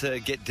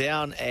 get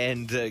down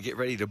and get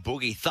ready to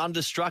boogie.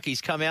 Thunderstruck, he's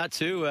come out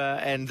to,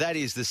 and that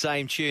is the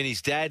same tune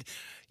his dad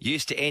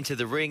used to enter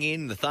the ring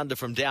in, the Thunder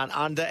from Down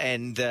Under,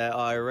 and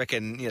I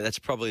reckon that's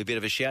probably a bit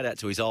of a shout-out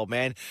to his old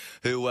man,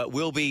 who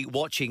will be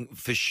watching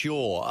for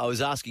sure. I was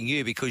asking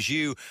you because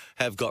you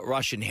have got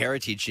Russian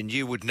heritage, and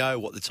you would know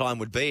what the time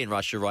would be in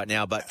Russia right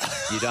now, but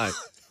you don't.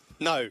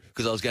 No.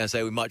 Because I was going to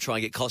say we might try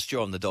and get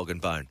Kostya on the dog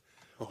and bone.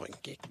 Oh,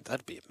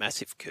 that'd be a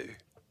massive coup.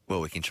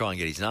 Well, we can try and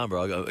get his number.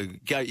 You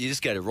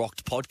just go to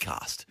Rocked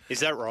Podcast.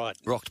 Is that right?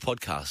 Rocked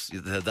Podcast.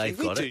 They've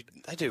got it.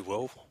 They do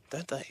well,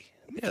 don't they?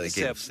 Yeah, they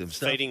give us some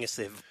stuff. Feeding us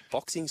their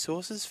boxing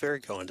sources.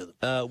 Very kind of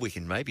them. We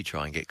can maybe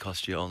try and get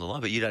Kostya on the line,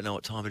 but you don't know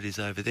what time it is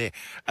over there.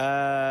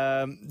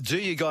 Do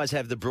you guys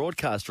have the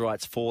broadcast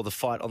rights for the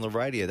fight on the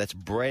radio? That's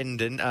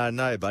Brendan.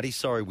 No, buddy.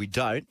 Sorry, we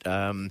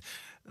don't.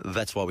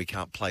 That's why we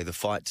can't play the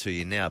fight to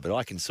you now, but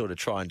I can sort of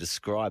try and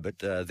describe it.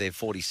 They're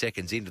 40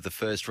 seconds into the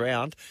first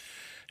round,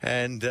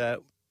 and they're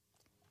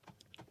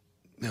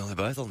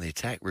both on the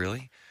attack,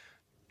 really.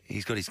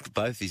 He's got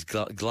both his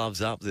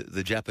gloves up,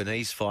 the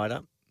Japanese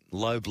fighter.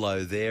 Low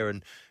blow there,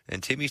 and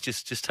Timmy's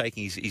just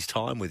taking his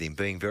time with him,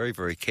 being very,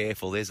 very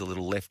careful. There's a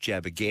little left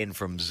jab again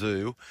from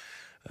Zhu.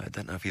 I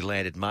don't know if he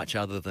landed much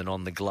other than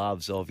on the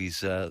gloves of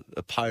his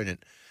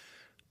opponent.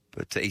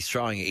 But he's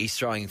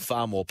throwing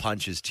far more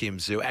punches, Tim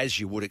Zhu, as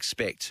you would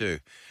expect too.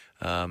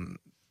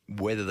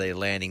 Whether they're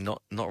landing,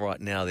 not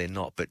right now, they're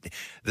not. But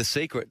the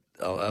secret,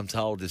 I'm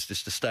told, is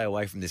just to stay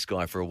away from this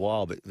guy for a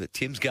while. But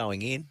Tim's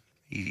going in.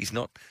 He's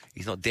not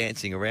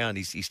dancing around.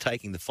 He's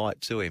taking the fight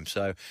to him.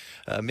 So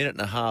a minute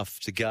and a half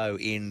to go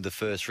in the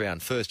first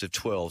round, first of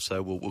 12.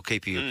 So we'll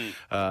keep you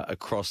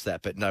across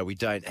that. But no, we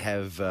don't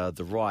have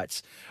the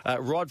rights.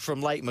 Rod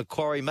from Lake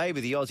Macquarie, maybe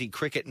the Aussie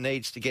cricket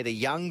needs to get a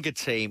younger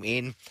team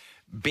in.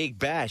 Big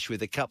Bash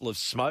with a couple of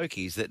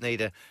smokies that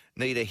need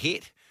a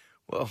hit.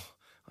 Well,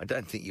 I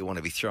don't think you want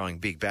to be throwing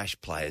Big Bash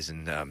players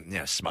and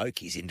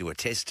smokies into a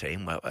test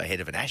team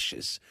ahead of an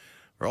Ashes.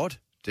 Rod,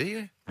 do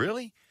you?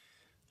 Really?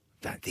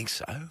 Don't think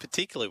so.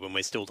 Particularly when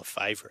we're still the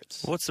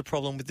favourites. What's the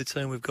problem with the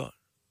team we've got?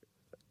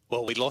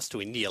 Well, we lost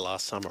to India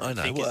last summer. I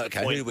know. Well,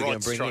 okay, who are we going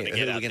to bring in?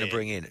 Who are we going to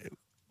bring in?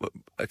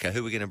 Okay, who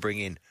are we going to bring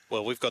in?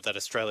 Well, we've got that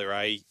Australia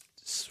A.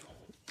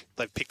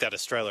 They've picked that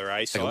Australia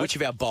A side. Okay, which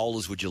of our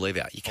bowlers would you leave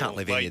out? You can't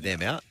leave any of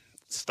them out.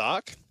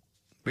 Stark.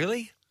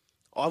 Really?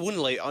 I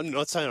wouldn't leave. I'm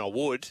not saying I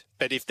would,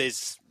 but if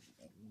there's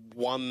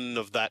one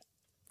of that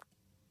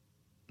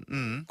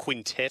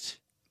quintet.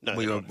 No,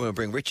 we'll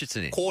bring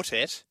Richardson in.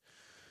 Quartet.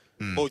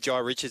 Or Jai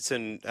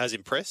Richardson has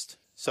impressed.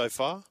 so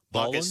far.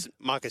 Boland?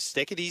 Marcus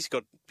Steckerty's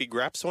got big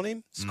raps on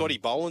him. Scotty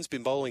Boland's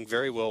been bowling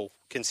very well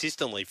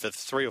consistently for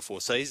 3 or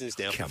 4 seasons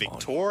now for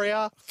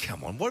Victoria.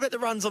 Come on. What about the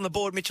runs on the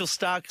board Mitchell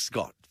Stark's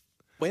got?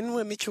 When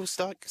were Mitchell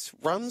Stark's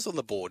runs on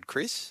the board,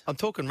 Chris? I'm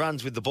talking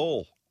runs with the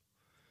ball.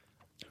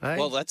 Hey?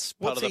 Well, that's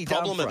part What's of he the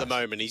problem done at for the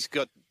us? moment. He's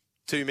got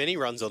too many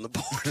runs on the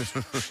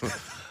board.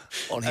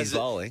 On his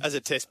bowling. As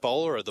a test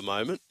bowler at the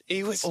moment.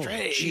 He was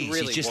Geez, he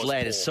really he's just was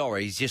landed. poor.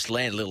 Sorry, he's just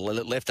landed a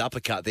little left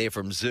uppercut there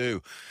from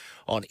Zoo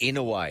on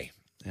Inouye,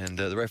 and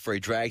the referee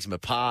drags him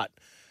apart.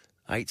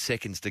 8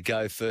 seconds to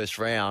go, first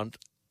round.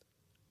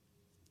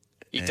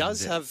 He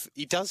does have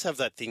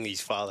that thing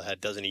his father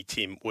had, doesn't he,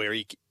 Tim? Where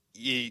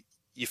you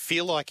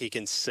feel like he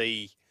can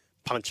see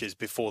punches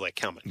before they're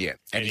coming. Yeah,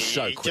 and he's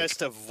so he quick. He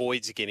just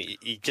avoids getting.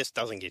 He just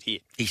doesn't get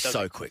hit. He's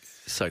so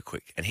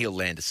quick, and he'll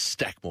land a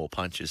stack more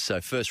punches.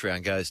 So first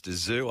round goes to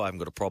Zoo. I haven't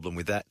got a problem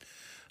with that.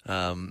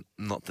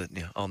 Not that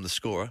I'm the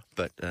scorer,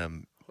 but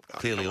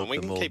clearly on,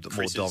 the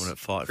more dominant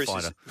fighter.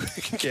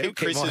 Keep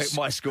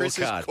my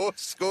scorecard.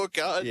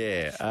 Scorecard.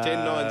 Yeah,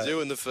 10-9 Zoo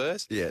in the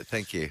first. Yeah,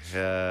 thank you.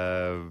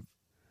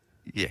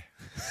 Yeah,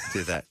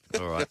 do that.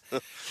 All right.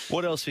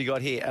 What else we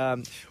got here?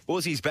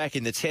 Aussie's back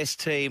in the test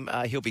team.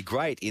 He'll be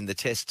great in the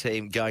test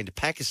team going to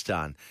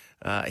Pakistan.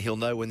 He'll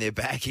know when they're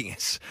backing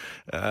us.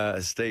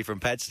 Steve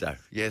from Padstow.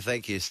 Yeah,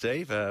 thank you,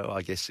 Steve.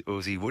 I guess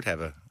Aussie would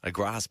have a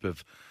grasp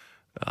of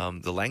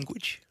the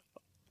language.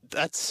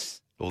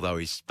 Although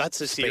he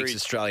that's a speaks series.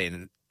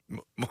 Australian,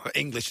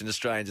 English and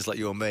Australian just like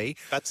you and me.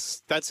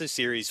 That's a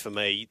series for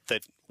me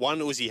that, one,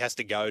 Aussie has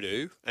to go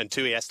to, and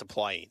 2, he has to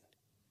play in.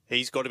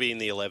 He's got to be in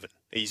the 11.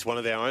 He's one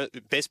of our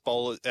best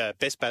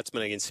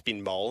batsmen against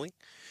spin bowling,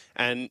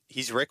 and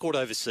his record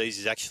overseas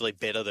is actually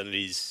better than it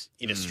is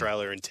in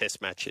Australia in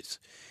Test matches.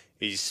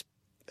 He's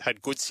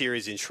had good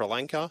series in Sri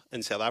Lanka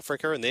and South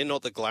Africa, and they're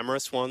not the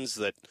glamorous ones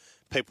that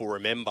people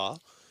remember,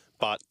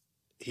 but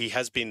he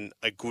has been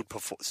a good,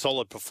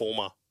 solid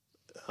performer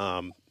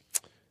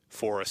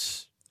for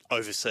us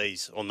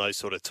overseas on those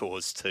sort of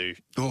tours to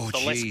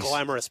the less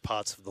glamorous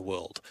parts of the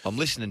world. I'm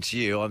listening to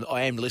you.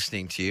 I am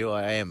listening to you.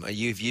 I am.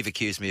 You've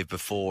accused me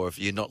before of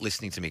you're not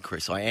listening to me,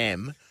 Chris. I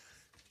am.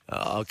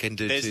 I can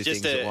do There's two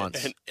just things at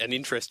once. an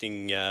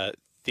interesting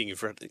thing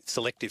of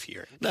selective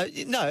hearing.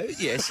 No,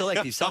 yeah,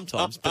 selective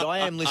sometimes. But I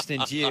am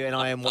listening to you, and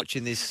I am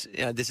watching this.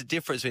 There's a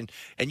difference when.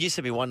 And you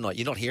said to me one night,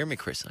 "You're not hearing me,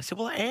 Chris." I said,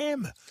 "Well, I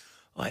am.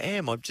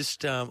 I've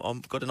just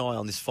I've got an eye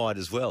on this fight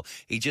as well."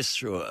 He just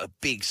threw a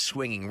big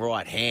swinging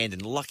right hand,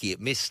 and lucky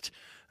it missed.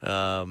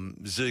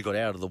 Zoo got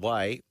out of the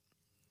way.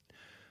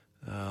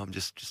 I'm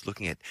just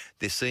looking at.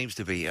 There seems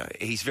to be.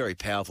 He's very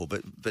powerful,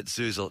 but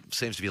Zoo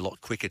seems to be a lot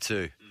quicker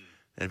too,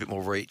 and a bit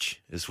more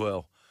reach as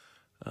well.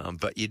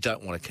 But you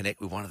don't want to connect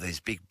with one of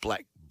these big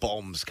black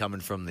bombs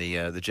coming from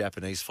the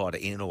Japanese fighter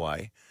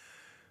Inouye.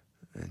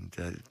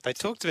 And they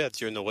talked about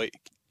during the week.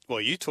 Well,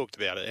 you talked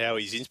about it. How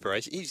his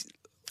inspiration.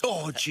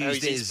 Oh,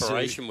 geez, his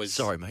inspiration was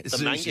sorry, mate.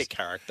 the manga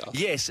character.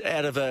 Yes,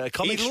 out of a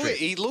comic strip.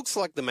 He looks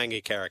like the manga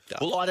character.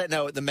 Well, I don't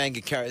know what the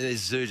manga character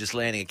is. Zoo just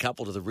landing a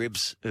couple to the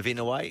ribs of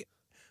Inouye,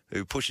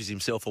 who pushes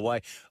himself away.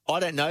 I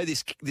don't know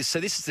this. So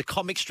this is the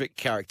comic strip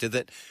character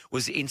that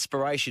was the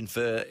inspiration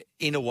for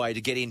Inouye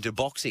to get into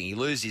boxing. He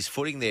loses his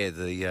footing there.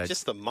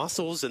 Just the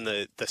muscles and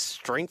the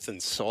strength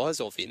and size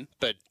of him.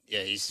 But,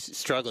 yeah, he's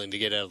struggling to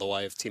get out of the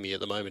way of Timmy at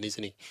the moment,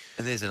 isn't he?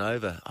 And there's an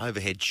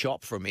overhead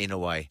chop from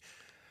Inouye.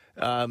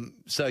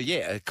 So,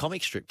 yeah, a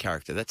comic strip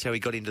character. That's how he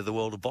got into the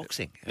world of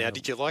boxing. Now,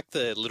 did you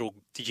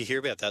hear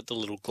about that, the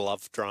little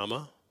glove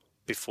drama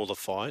before the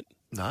fight?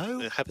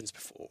 No. It happens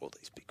before all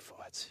these big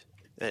fights.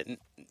 And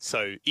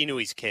so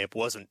Inouye's camp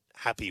wasn't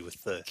happy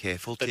with the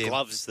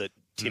gloves that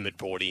Tim had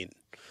brought in.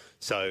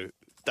 So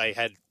they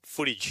had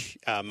footage,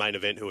 main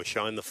event, who were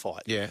showing the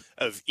fight,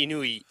 of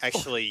Inouye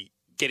actually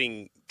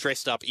getting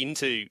dressed up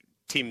into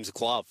Tim's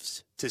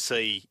gloves to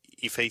see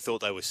if he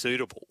thought they were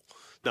suitable,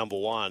 number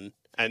one.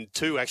 And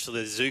 2,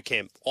 actually, the Zoo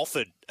camp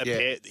offered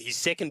his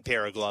second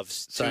pair of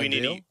gloves to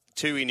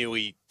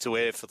Inouye to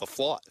wear for the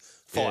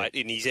fight,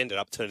 and he's ended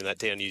up turning that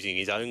down using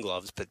his own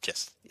gloves, but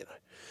just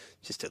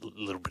a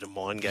little bit of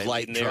mind game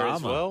late in there drama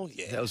as well.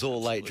 Yeah, that was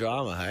all late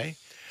drama, hey?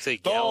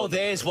 So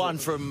there's one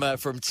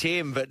from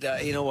Tim, but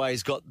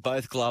Inouye's got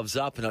both gloves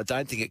up, and I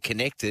don't think it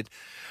connected.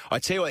 I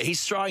tell you what,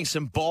 he's throwing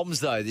some bombs,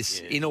 though, this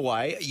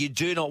Inouye. You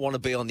do not want to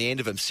be on the end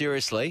of him,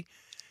 seriously.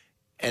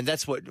 And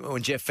that's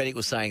when Jeff Fennick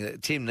was saying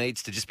that Tim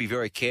needs to just be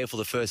very careful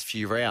the first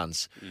few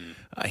rounds.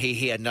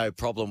 He had no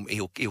problem.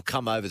 He'll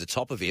come over the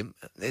top of him.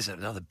 There's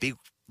another big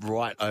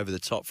right over the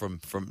top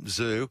from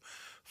Zoo,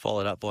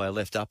 followed up by a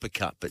left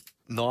uppercut, but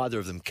neither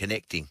of them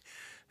connecting.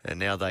 And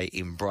now they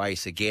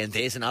embrace again.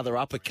 There's another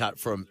uppercut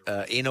from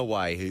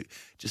Inouye, who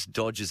just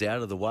dodges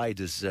out of the way,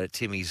 does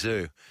Timmy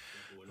Zoo.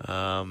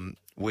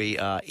 we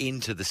are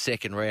into the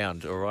second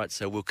round, all right?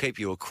 So we'll keep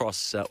you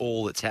across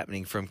all that's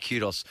happening from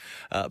Kudos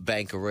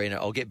Bank Arena.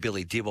 I'll get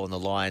Billy Dibb on the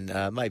line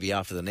maybe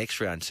after the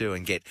next round too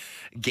and get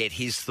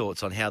his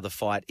thoughts on how the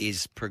fight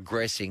is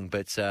progressing.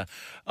 But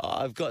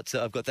I've got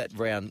that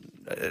round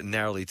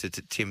narrowly to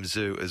Tim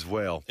Zoo as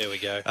well. There we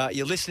go.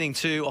 You're listening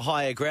to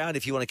Higher Ground.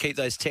 If you want to keep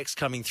those texts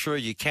coming through,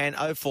 you can.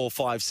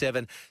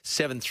 0457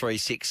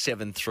 736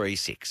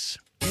 736.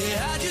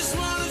 Yeah, I just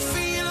want to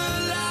feel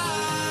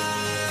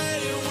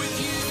alive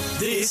with you.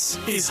 This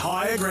is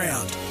Higher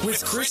Ground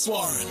with Chris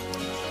Warren.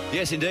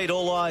 Yes, indeed.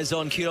 All eyes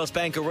on Kudos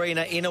Bank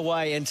Arena.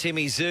 Inaway and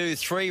Timmy Zoo.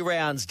 3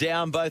 rounds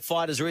down. Both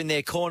fighters are in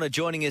their corner.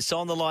 Joining us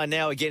on the line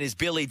now again is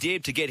Billy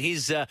Dibb to get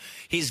his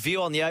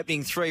view on the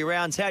opening 3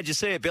 rounds. How'd you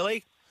see it,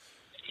 Billy?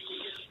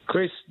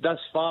 Chris, thus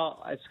far,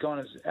 it's gone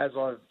as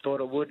I thought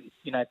it would.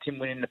 You know, Tim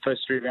winning the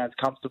first 3 rounds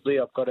comfortably.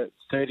 I've got it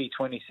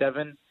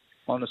 30-27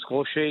 on the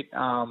score sheet.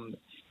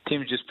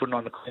 Tim's just putting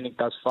on the clinic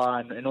thus far,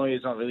 and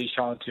Noya's not really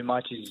showing too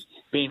much. He's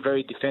being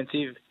very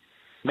defensive.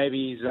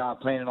 Maybe he's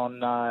planning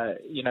on,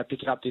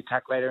 picking up the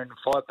attack later in the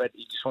fight, but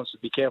he just wants to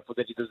be careful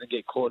that he doesn't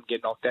get caught and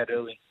get knocked out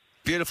early.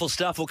 Beautiful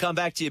stuff. We'll come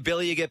back to you,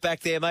 Billy. You get back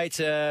there, mate.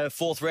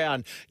 4th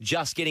round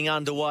just getting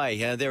underway.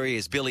 There he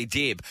is, Billy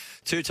Dibb,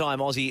 2-time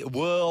Aussie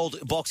world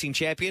boxing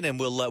champion, and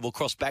we'll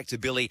cross back to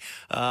Billy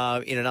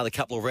in another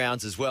couple of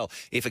rounds as well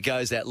if it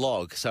goes that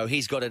log. So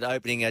he's got it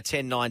opening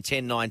 10-9,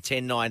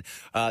 10-9,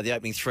 10-9. The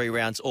opening 3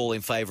 rounds all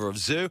in favour of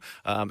Zoo,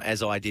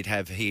 as I did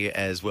have here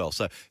as well.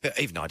 So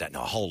even though I don't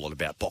know a whole lot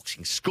about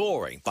boxing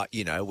scoring, but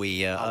you know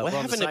we're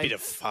having a bit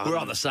of fun. We're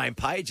on the same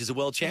page as a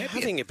world champion.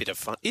 We're having a bit of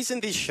fun. Isn't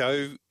this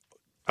show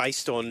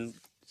based on,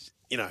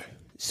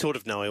 sort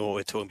of knowing what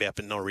we're talking about,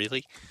 but not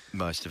really?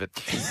 Most of it.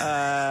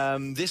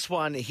 This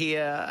one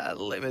here,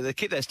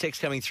 keep those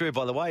texts coming through,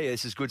 by the way.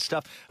 This is good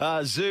stuff.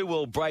 Zoo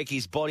will break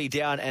his body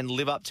down and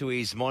live up to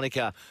his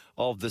moniker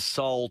of the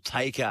Soul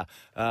Taker.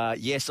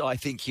 Yes, I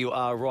think you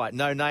are right.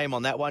 No name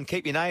on that one.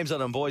 Keep your names on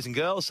them, boys and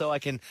girls, so I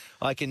can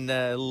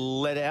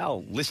let our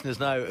listeners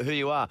know who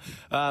you are.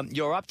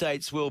 Your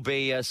updates will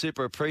be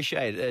super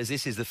appreciated, as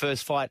this is the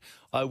first fight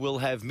I will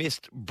have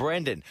missed.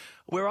 Brendan.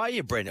 Where are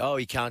you, Brendan? Oh,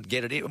 you can't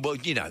get it in. Well,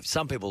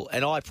 some people,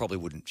 and I probably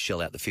wouldn't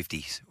shell out the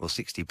 50s or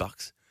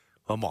 $60.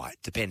 I might,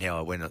 depend how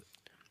I went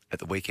at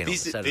the weekend on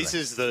Saturday. This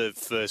is the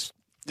first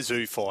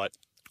Zoo fight.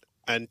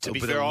 And to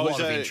be but fair, a I lot was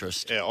of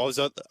interest. I was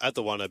at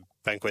the one at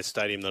Bankwest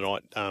Stadium the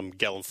night,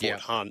 Gallen Fort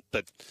Hunt,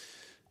 but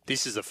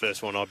this is the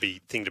first one I'd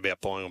be thinking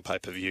about buying on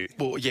pay-per-view.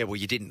 Well,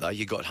 you didn't, though.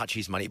 You got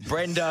Hutchie's money.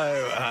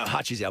 Brendo,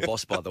 Hutch is our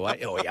boss, by the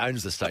way. Oh, he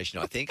owns the station,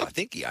 I think. I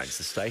think he owns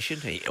the station.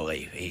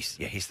 He's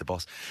the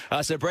boss.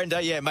 So,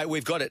 Brendo, mate,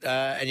 we've got it.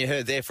 And you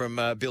heard there from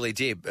Billy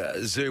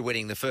Dibb. Zoo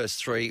winning the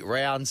first 3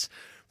 rounds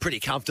pretty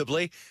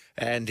comfortably,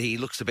 and he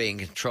looks to be in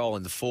control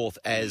in the 4th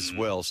as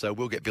well. So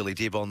we'll get Billy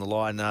Dibb on the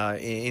line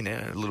in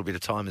a little bit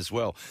of time as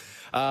well.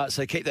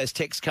 So keep those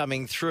texts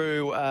coming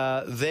through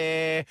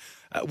there.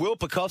 Will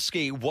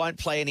Pukowski won't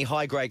play any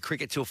high-grade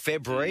cricket till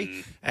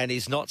February and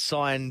is not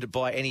signed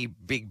by any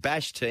Big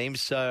Bash team,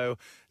 so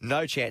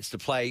no chance to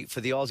play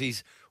for the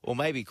Aussies. Or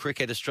maybe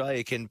Cricket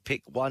Australia can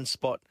pick one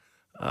spot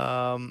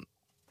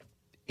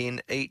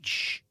in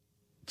each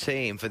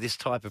team for this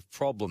type of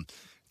problem.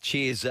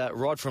 Cheers,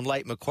 Rod from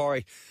Lake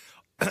Macquarie.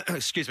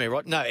 Excuse me,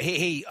 Rod. No,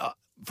 he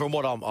from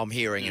what I'm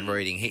hearing and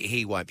reading,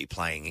 he won't be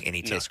playing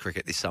any Test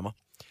cricket this summer.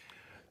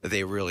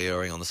 They're really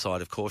erring on the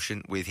side of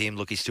caution with him.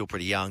 Look, he's still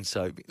pretty young,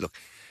 so look,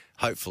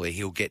 hopefully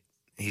he'll get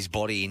his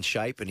body in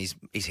shape and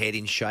his head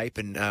in shape,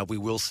 and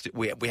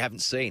we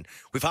haven't seen,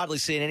 we've hardly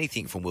seen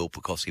anything from Will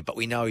Pukowski, but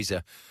we know he's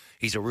a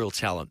real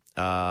talent,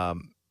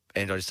 and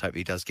I just hope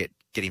he does get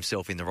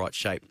himself in the right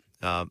shape,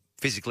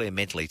 physically and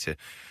mentally to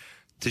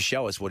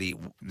show us what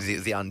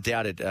the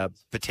undoubted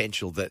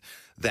potential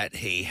that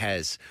he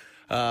has.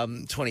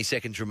 20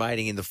 seconds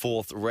remaining in the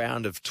 4th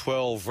round of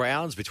 12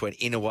 rounds between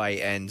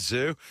Inaway and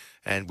Zoo,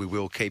 and we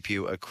will keep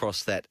you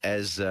across that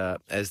as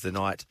the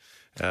night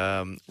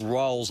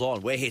rolls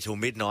on. We're here till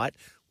midnight.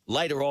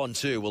 Later on,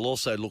 too, we'll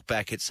also look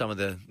back at some of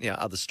the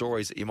other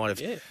stories that you might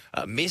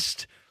have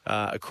missed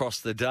across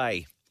the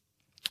day.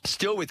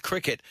 Still with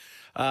cricket.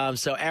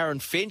 So Aaron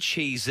Finch,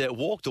 he's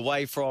walked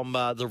away from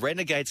the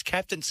Renegades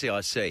captaincy,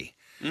 I see.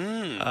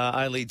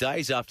 Only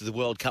days after the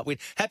World Cup win.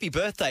 Happy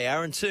birthday,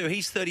 Aaron, too.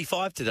 He's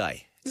 35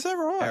 today. Is that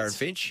right? Aaron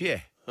Finch,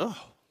 yeah.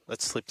 Oh,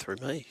 that slipped through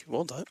me.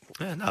 Well done.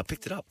 Yeah, no, I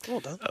picked it up. Well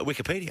done.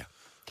 Wikipedia.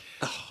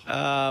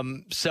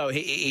 So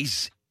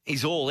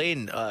he's all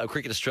in,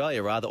 Cricket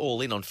Australia, rather,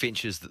 all in on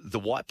Finch as the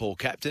white ball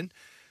captain.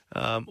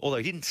 Although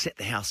he didn't set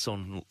the house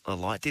on a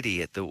light, did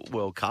he, at the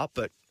World Cup?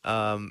 But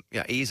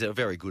he's a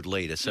very good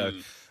leader. So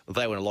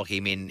they want to lock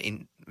him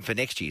in for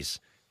next year's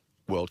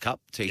World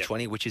Cup,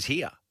 T20, which is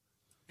here.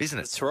 Isn't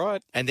it? That's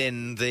right. And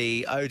then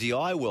the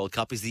ODI World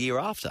Cup is the year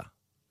after,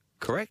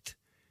 correct?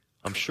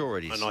 I'm sure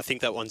it is. And I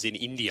think that one's in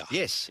India.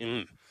 Yes.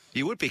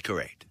 You would be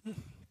correct.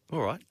 All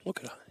right.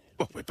 Look at that.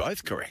 Well, we're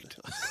both correct.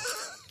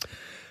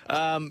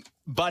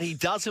 But he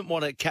doesn't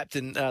want to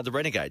captain the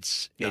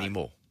Renegades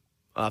anymore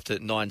after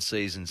 9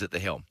 seasons at the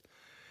helm.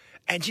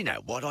 And you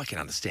know what? I can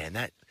understand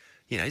that.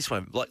 You know, just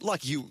want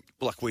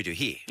like we do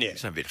here. Yeah.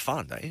 Just have a bit of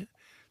fun, don't you?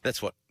 That's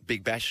what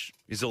Big Bash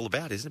is all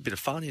about, isn't it? A bit of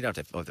fun. You don't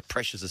have to have the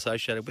pressures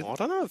associated with it. I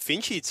don't know if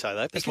Finchy'd say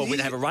that. That's why we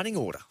don't have a running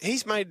order.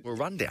 He's made or a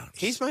rundown.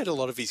 He's made a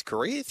lot of his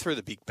career through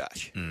the Big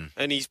Bash,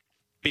 and he's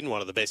been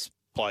one of the best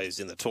players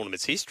in the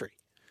tournament's history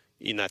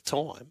in that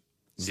time.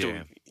 Still,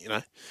 you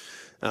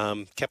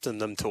know,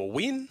 captained them to a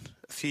win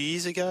a few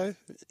years ago.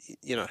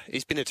 You know,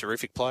 he's been a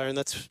terrific player, and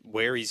that's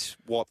where his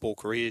white ball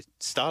career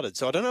started.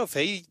 So I don't know if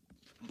he,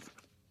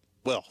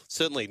 well,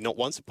 certainly not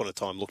once upon a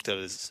time looked at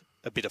it as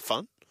a bit of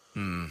fun.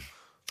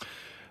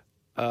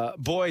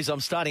 Boys, I'm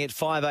starting at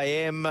 5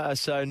 a.m.,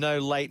 so no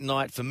late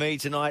night for me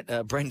tonight.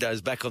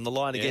 Brendo's back on the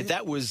line again.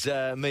 That was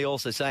me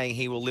also saying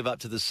he will live up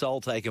to the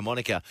Soul Taker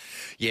moniker.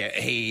 Yeah,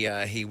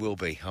 he will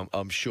be,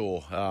 I'm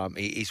sure.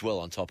 He's well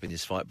on top in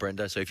this fight,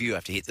 Brendo. So if you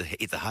have to hit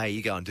the hay,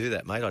 you go and do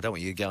that, mate. I don't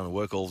want you going to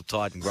work all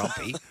tired and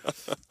grumpy.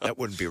 That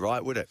wouldn't be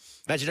right, would it?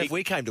 Imagine if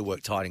we came to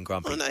work tired and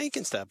grumpy. Oh, no, you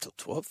can stay up till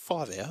 12,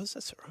 5 hours.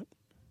 That's all right.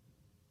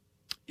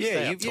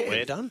 Yeah, till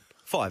we're done.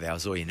 5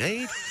 hours all you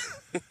need.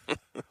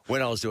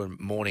 When I was doing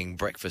morning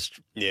breakfast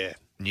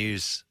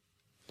news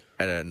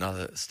at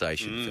another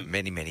station for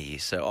many, many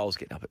years, so I was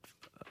getting up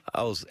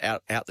I was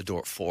out the door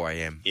at 4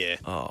 a.m. Yeah.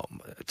 Oh,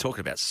 talking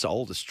about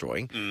soul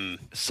destroying,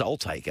 Soul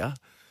Taker.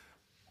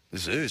 The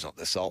Zoo's not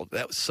the soul.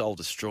 That was soul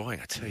destroying,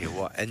 I tell you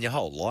what. And your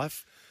whole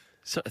life,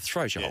 so it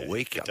throws your whole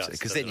week up.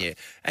 Because then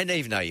and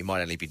even though you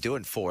might only be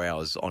doing 4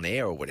 hours on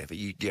air or whatever,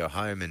 you go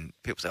home and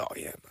people say, oh,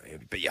 yeah,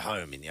 but you're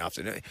home in the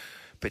afternoon.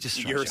 But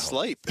just you're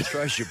asleep. It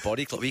throws your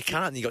body clock. You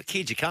can't. You got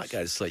kids. You can't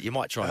go to sleep. You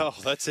might try and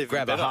that's even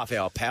grab better. a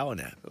half-hour power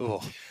nap.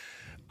 Oh.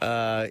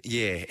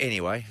 Yeah.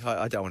 Anyway,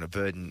 I don't want to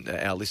burden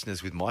our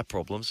listeners with my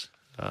problems.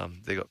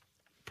 They've got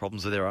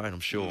problems of their own, I'm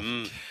sure.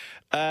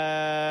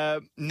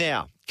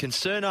 Now,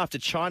 concern after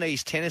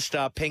Chinese tennis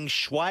star Peng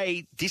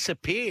Shuai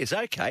disappears.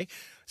 Okay,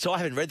 so I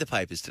haven't read the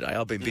papers today.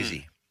 I've been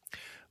busy.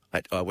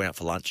 I went out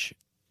for lunch.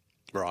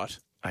 Right.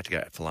 I had to go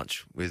out for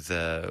lunch with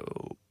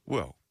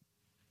one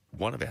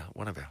of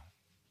our.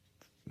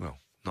 Well,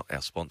 not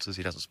our sponsors.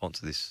 He doesn't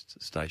sponsor this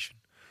station.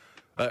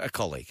 A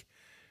colleague.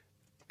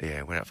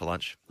 Yeah, went out for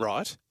lunch.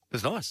 Right. It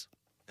was nice.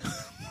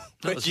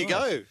 Where'd you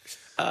go?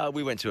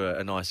 We went to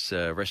a nice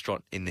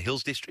restaurant in the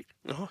Hills District.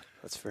 Oh,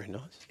 that's very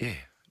nice. Yeah,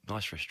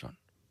 nice restaurant.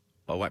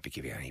 I won't be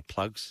giving any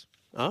plugs.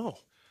 Oh,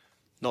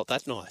 not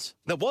that nice.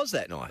 That was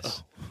that nice.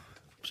 Oh. I'm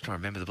just trying to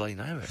remember the bloody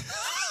name of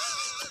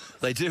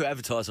it. They do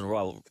advertise on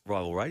a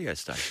rival radio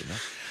station,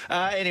 though.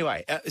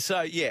 Anyway,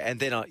 so, yeah, and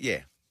then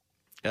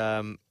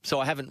so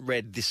I haven't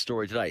read this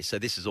story today, so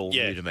this is all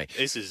new to me.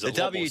 This is the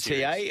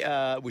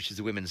WTA, which is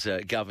the women's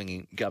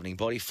governing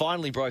body,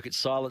 finally broke its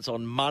silence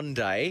on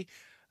Monday.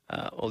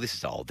 Well, this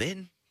is old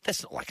then.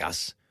 That's not like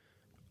us.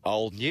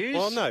 Old news.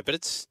 Well, no, but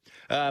it's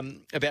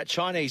about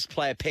Chinese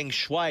player Peng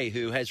Shuai,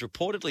 who has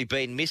reportedly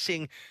been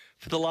missing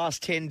for the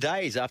last 10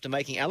 days after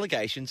making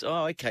allegations,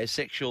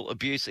 sexual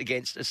abuse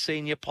against a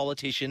senior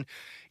politician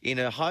in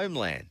her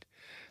homeland.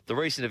 The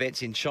recent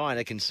events in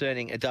China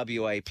concerning a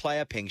WA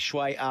player, Peng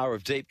Shuai, are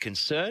of deep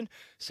concern,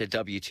 said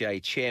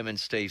WTA Chairman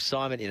Steve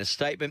Simon in a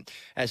statement.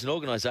 As an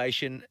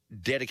organisation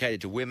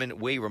dedicated to women,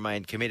 we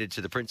remain committed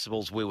to the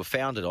principles we were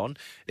founded on: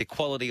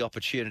 equality,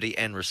 opportunity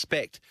and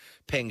respect.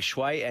 Peng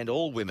Shuai and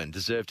all women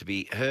deserve to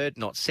be heard,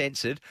 not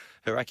censored.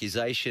 Her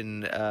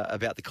accusation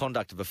about the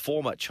conduct of a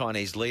former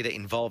Chinese leader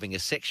involving a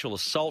sexual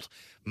assault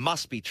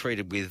must be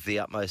treated with the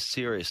utmost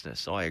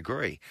seriousness. I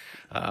agree.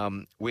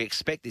 We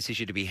expect this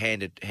issue to be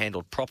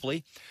handled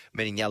properly,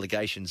 meaning the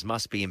allegations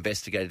must be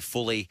investigated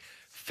fully,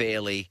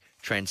 fairly,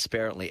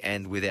 transparently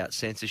and without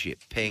censorship.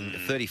 Peng,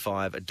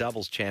 35, a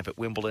doubles champ at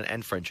Wimbledon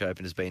and French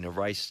Open, has been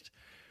erased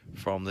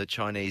from the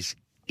Chinese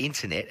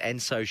internet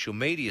and social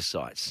media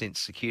sites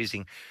since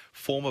accusing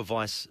former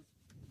Vice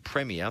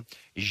Premier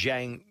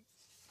Zhang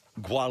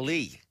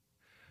Guoli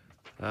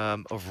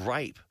of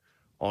rape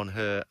on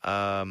her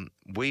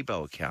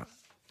Weibo account,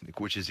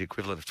 which is the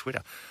equivalent of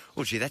Twitter.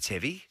 Oh, gee, that's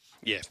heavy.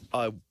 Yeah.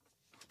 I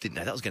didn't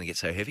know that was going to get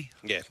so heavy.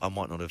 Yeah. I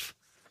might not have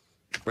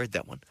read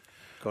that one.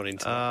 Got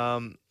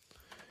into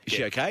Is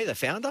she okay? They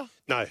found her?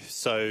 No.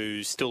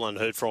 So still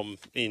unheard from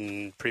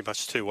in pretty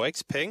much 2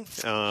 weeks, Peng.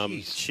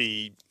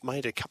 She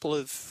made a couple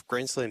of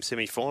Grand Slam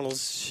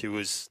semi-finals. She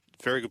was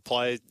a very good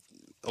player,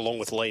 along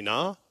with Li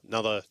Na,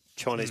 another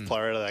Chinese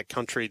player out of that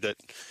country that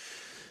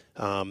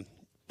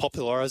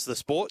popularised the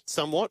sport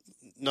somewhat.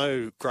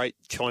 No great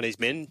Chinese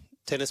men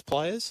tennis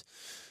players.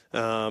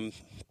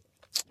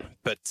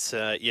 But,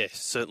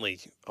 certainly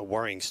a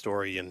worrying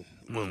story, and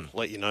we'll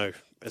let you know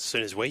as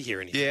soon as we hear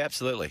anything. Yeah,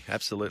 absolutely.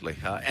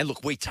 And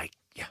look,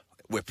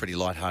 we're pretty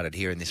lighthearted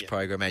here in this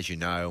program, as you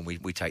know, and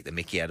we take the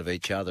mickey out of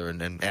each other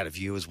and out of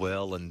you as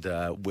well, and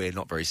we're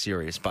not very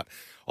serious. But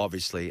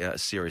obviously,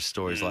 serious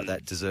stories like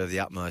that deserve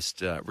the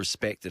utmost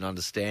respect and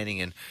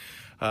understanding. And,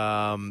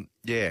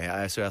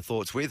 so our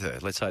thoughts with her.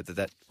 Let's hope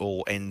that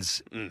all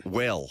ends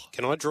well.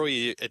 Can I draw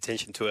your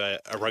attention to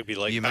a rugby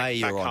league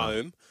back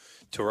home,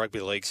 to a rugby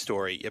league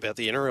story about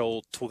the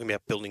NRL talking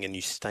about building a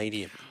new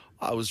stadium?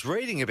 I was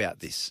reading about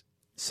this.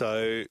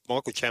 So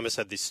Michael Chammas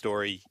had this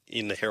story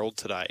in the Herald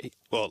today,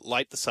 well,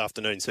 late this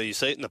afternoon. So you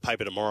see it in the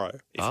paper tomorrow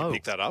if you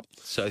pick that up.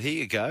 So here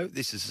you go.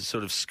 This is a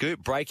sort of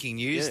scoop, breaking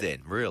news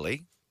then,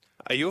 really.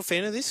 Are you a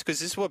fan of this?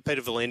 Because this is what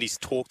Peter V'landys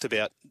talked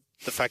about,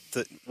 the fact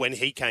that when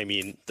he came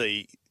in,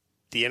 the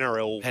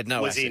NRL had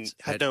no assets.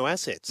 Had no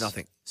assets.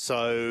 Nothing.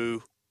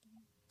 So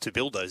to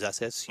build those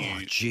assets,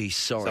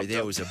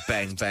 there was a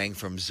bang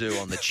from Zoo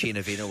on the chin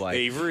of Inouye.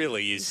 He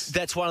really is.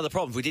 That's one of the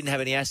problems. We didn't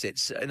have any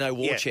assets, no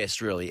war chest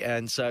really,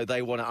 and so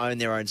they want to own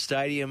their own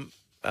stadium.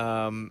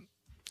 And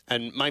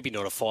maybe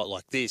not a fight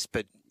like this,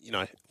 but you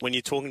know, when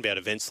you're talking about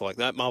events like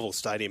that, Marvel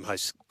Stadium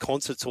hosts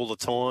concerts all the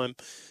time,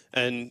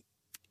 and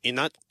in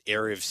that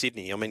area of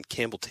Sydney, I mean,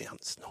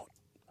 Campbelltown's not.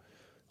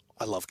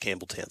 I love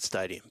Campbelltown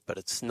Stadium, but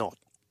it's not,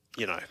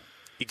 you know,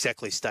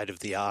 exactly state of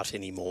the art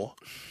anymore.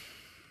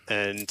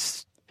 And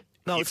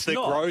no, if it's the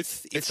not.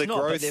 growth, if it's the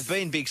not. growth, But there've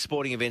been big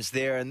sporting events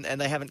there, and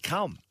they haven't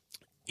come.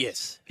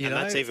 Yes, You and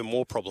know? that's even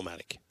more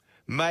problematic.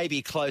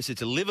 Maybe closer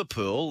to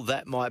Liverpool,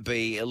 that might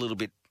be a little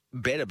bit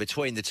better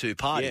between the two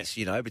parties.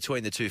 Yeah. You know,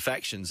 between the two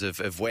factions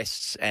of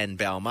Wests and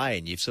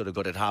Balmain. You've sort of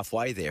got it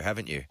halfway there,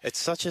 haven't you? It's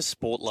such a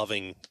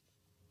sport-loving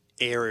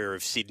area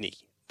of Sydney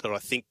that I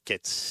think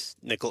gets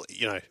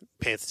you know,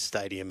 Panther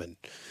Stadium and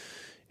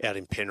out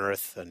in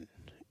Penrith and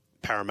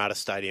Parramatta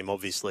Stadium,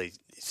 obviously,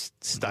 is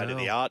state of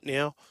the art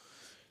now.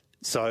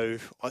 So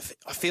I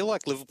feel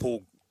like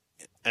Liverpool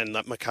and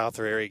that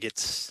MacArthur area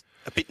gets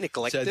a bit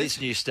neglected. So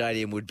this new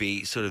stadium would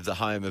be sort of the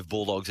home of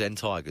Bulldogs and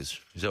Tigers.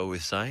 Is that what we're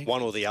saying?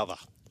 One or the other.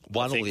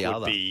 One I think or the would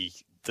other. Be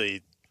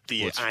the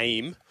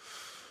aim.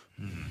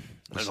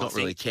 It's not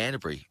really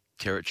Canterbury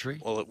territory.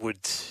 Well, it would.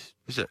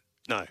 Is it?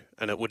 No,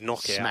 and it would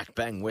knock out. Smack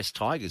bang West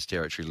Tigers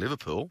territory,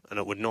 Liverpool. And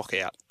it would knock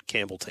out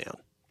Campbelltown,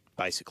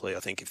 basically, I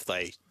think, if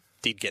they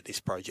did get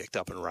this project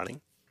up and running.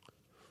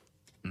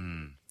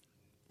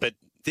 But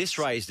this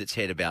raised its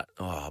head about,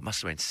 it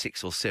must have been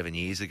 6 or 7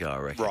 years ago, I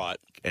reckon. Right.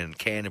 And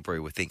Canterbury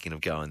were thinking of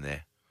going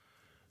there.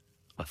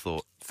 I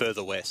thought.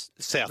 Further west,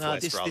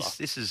 southwest, rather.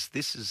 This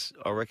is.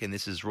 I reckon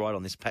this is right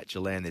on this patch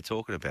of land they're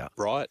talking about.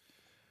 Right.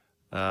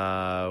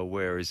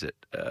 Where is it?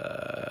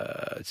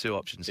 Two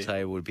options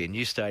table would be a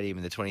new stadium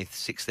in the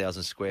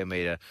 26,000 square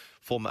metre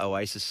former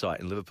Oasis site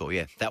in Liverpool.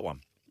 Yeah, that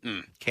one.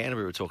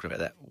 Canterbury were talking about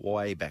that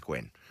way back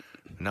when,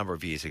 a number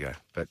of years ago.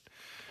 But,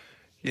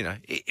 you know,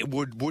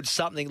 would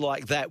something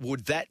like that,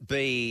 would that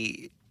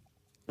be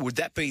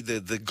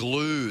the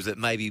glue that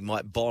maybe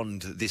might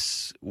bond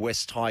this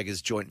West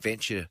Tigers joint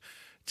venture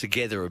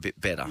together a bit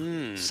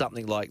better?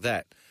 Something like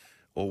that.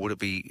 Or would it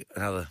be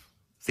another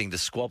thing to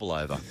squabble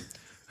over?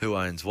 Who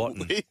owns what?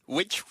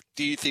 Which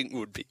do you think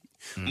would be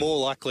more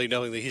likely,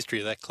 knowing the history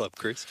of that club,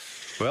 Chris?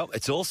 Well,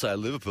 it's also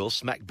Liverpool,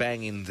 smack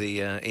bang in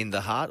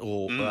the heart,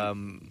 or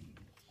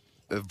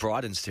of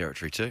Bryden's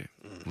territory too.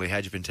 Lee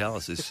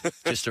Hadjibintalis is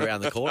just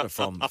around the corner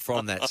from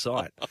that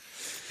site.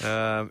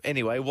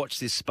 Anyway, watch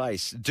this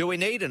space. Do we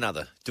need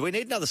another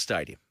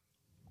stadium?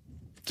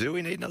 Do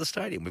we need another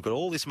stadium? We've got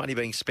all this money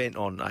being spent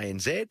on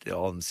ANZ,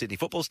 on Sydney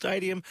Football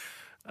Stadium.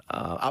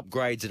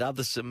 Upgrades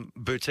at some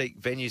boutique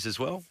venues as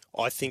well.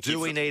 I think. Do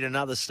we need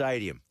another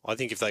stadium? I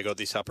think if they got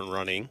this up and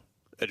running,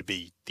 it'd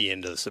be the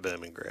end of the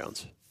suburban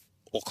grounds,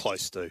 or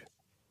close to.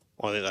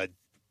 I think they'd.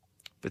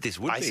 But this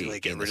would basically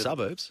be in the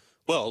suburbs.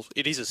 Well,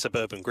 it is a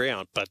suburban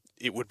ground, but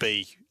it would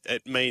be.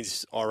 It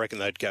means I reckon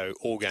they'd go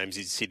all games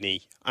in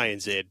Sydney,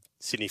 ANZ,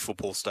 Sydney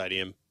Football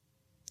Stadium,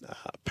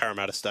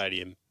 Parramatta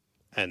Stadium,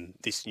 and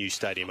this new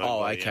stadium.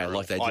 Oh, okay,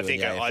 like they do in the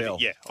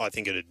AFL. I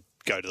think it'd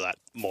go to that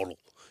model.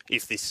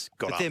 If this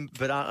got up.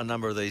 But aren't a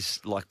number of these,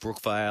 like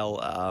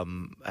Brookvale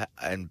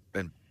and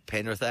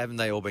Penrith, haven't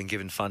they all been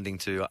given funding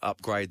to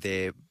upgrade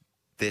their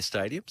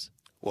stadiums?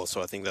 Well,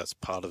 so I think that's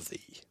part of the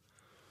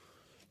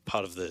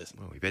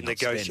we better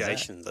not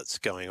negotiation that's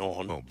going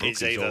on. Well,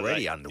 Brooks is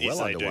already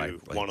underway. Do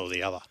one or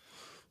the other.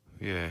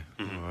 Yeah,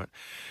 all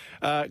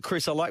right.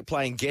 Chris, I like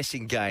playing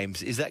guessing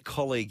games. Is that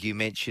colleague you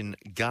mentioned,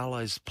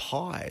 Garlo's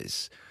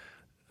Pies?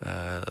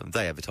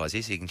 They advertise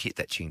this. You can hit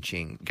that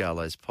ching-ching,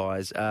 Garlo's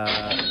Pies.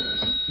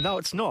 No,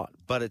 it's not,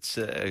 but it's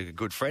a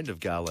good friend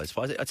of Garlo's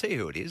Pies. I'll tell you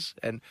who it is,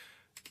 and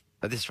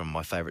this is from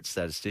my favourite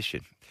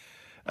statistician.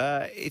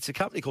 It's a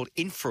company called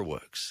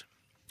InfraWorks.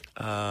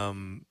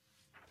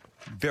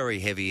 Very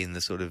heavy in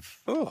the sort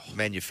of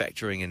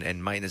manufacturing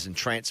and maintenance and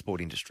transport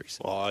industries.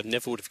 Well, I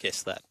never would have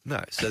guessed that.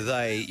 No, so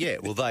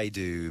they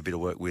do a bit of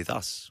work with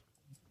us.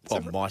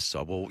 On my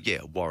side,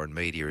 Warren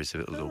Media is a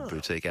little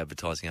boutique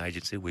advertising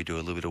agency. We do a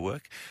little bit of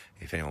work.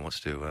 If anyone wants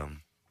to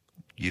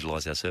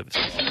utilise our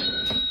services,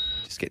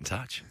 just get in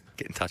touch.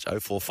 Get in touch,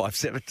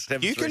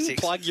 0457 You can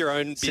plug your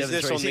own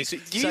business on this.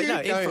 Do you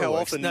know how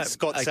often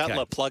Scott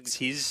Sattler plugs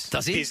his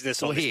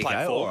business on this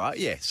platform? All right,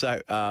 yeah.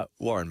 So,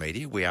 Warren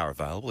Media, we are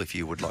available if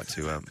you would like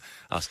to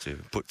us to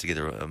put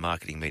together a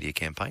marketing media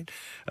campaign.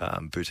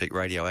 Boutique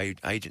radio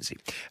agency.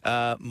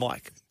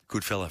 Mike,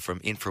 good fella from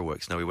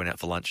InfraWorks. No, we went out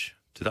for lunch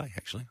today,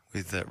 actually,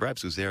 with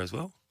Rabs was there as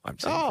well. I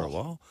haven't seen him for a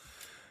while.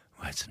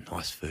 Well, it's some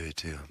nice food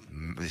too.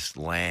 This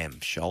lamb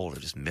shoulder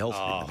just melted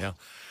in the mouth.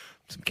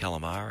 Some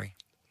calamari.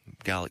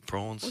 garlic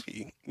prawns.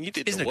 You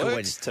did Isn't the it good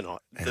works tonight.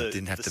 And it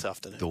didn't have this to.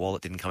 afternoon. The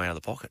wallet didn't come out of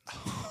the pocket.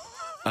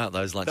 Aren't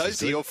those lunches Those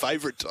good? are your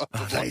favourite type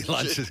of Lunch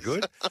lunches. is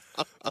good.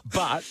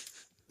 But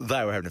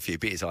they were having a few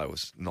beers. I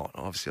was not.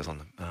 Obviously, I was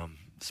on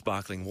the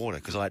sparkling water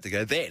because I had to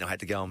go there and I had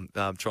to go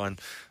and try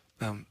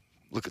and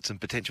look at some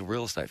potential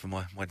real estate for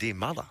my dear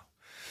mother.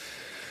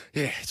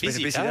 Yeah, it's been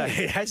a busy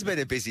day. It has been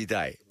a busy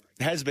day.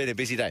 It has been a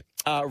busy day.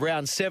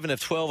 Round 7 of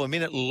 12, a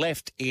minute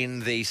left in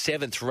the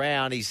 7th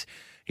round.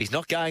 He's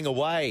not going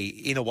away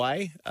in a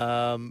way,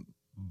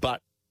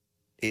 but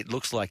it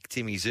looks like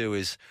Timmy Zoo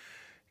is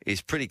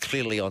pretty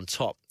clearly on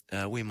top.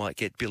 We might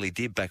get Billy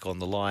Dibb back on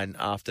the line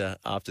after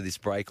this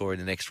break or in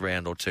the next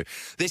round or two.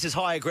 This is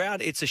Higher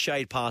Ground. It's a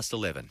shade past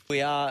 11.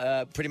 We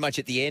are pretty much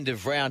at the end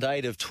of round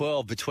 8 of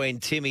 12 between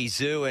Timmy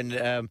Zoo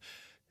and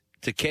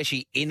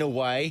Takeshi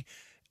Inoue.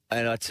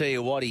 And I tell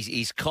you what,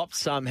 he's copped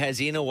some, has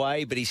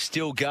Inoue, but he's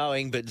still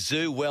going. But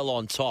Zoo well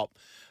on top.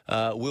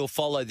 We'll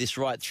follow this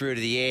right through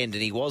to the end.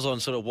 And he was on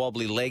sort of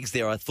wobbly legs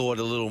there, I thought,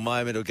 a little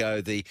moment ago,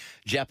 the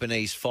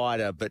Japanese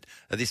fighter. But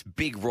this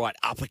big right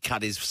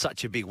uppercut is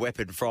such a big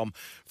weapon from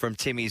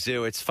Timmy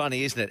Zoo. It's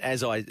funny, isn't it?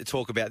 As I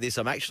talk about this,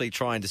 I'm actually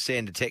trying to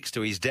send a text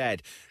to his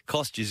dad,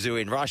 Kostya Zoo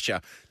in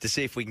Russia, to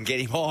see if we can get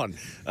him on.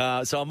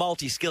 So I'm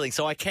multi-skilling.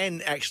 So I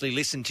can actually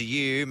listen to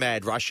you,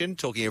 Mad Russian,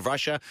 talking of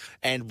Russia,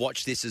 and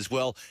watch this as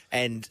well,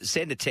 and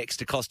send a text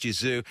to Kostya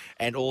Zoo,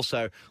 and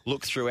also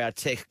look through our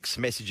text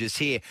messages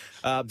here.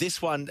 This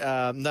one,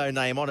 no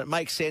name on it.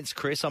 Makes sense,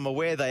 Chris. I'm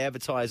aware they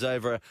advertise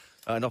over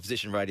an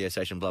opposition radio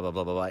station, blah, blah,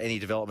 blah, blah, blah. Any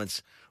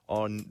developments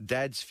on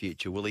Dad's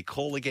future? Will he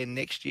call again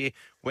next year?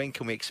 When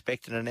can we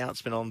expect an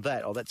announcement on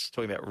that? Oh, that's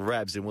talking about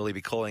Rabs, and will he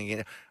be calling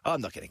again?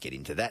 I'm not going to get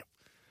into that.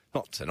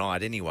 Not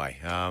tonight, anyway.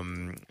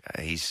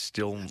 He's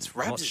still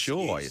not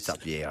sure. It's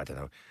up. Yeah, I don't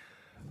know.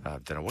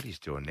 Don't know what he's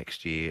doing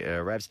next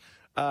year, Rabs.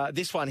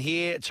 This one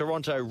here,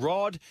 Toronto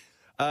Rod.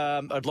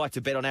 I'd like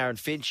to bet on Aaron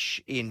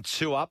Finch in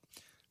 2-up.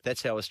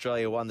 That's how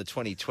Australia won the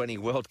 2020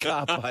 World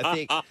Cup. I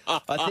think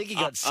he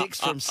got 6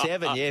 from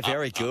 7. Yeah,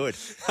 very good,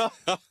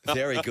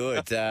 very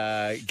good.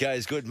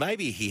 Goes good.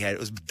 Maybe it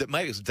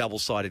was a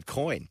double-sided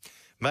coin.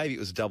 Maybe it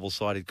was a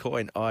double-sided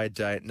coin. I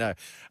don't know.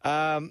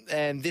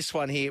 And this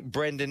one here,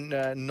 Brendan,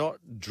 not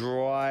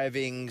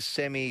driving,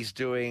 semis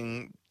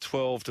doing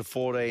 12 to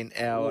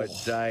 14-hour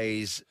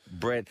days.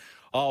 Brent,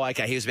 oh,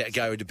 okay, he was about to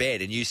go to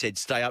bed, and you said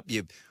stay up,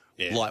 you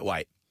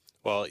lightweight.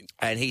 Well,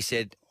 and he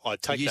said,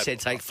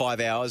 take 5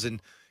 hours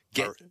and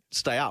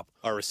stay up.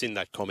 I rescind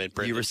that comment,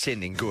 Brendan. You're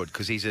rescinding, good,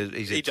 because he's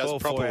a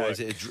 12 hours.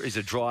 He's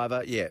a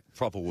driver. Yeah,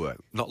 proper work,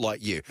 not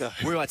like you. No.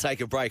 We might take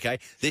a break, eh?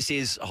 This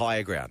is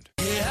Higher Ground.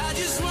 Yeah, I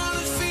just want to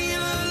feel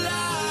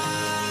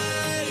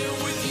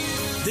alive with you.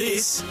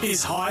 This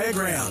is Higher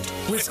Ground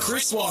with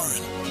Chris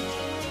Warren.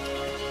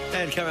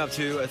 And coming up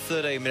to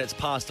 13 minutes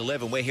past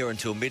 11, we're here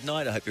until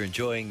midnight. I hope you're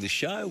enjoying the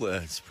show.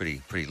 It's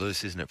pretty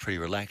loose, isn't it? Pretty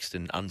relaxed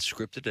and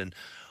unscripted and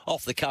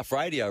off-the-cuff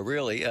radio,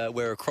 really.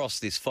 We're across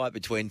this fight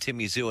between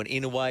Timmy Zoo and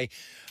Inoue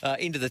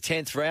into the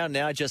 10th round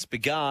now, just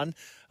begun.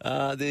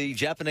 The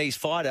Japanese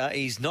fighter,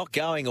 he's not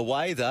going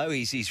away, though.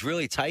 He's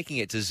really taking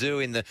it to Zoo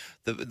in the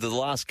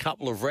last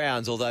couple of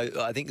rounds, although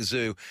I think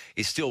Zoo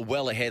is still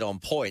well ahead on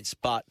points,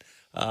 but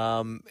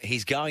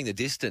he's going the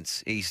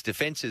distance. His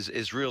defence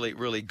is really,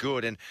 really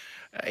good, and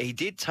he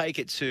did take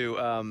it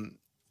to,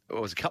 it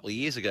was a couple of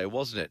years ago,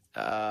 wasn't it?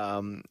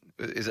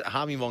 Is it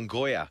Hami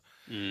Mongoya?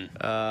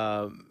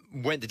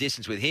 Went the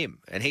distance with him,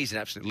 and he's an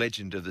absolute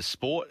legend of the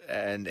sport,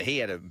 and he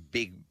had a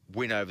big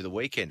win over the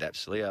weekend,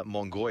 absolutely,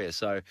 Mongoya.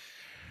 So,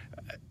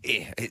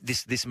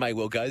 this may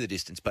well go the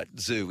distance, but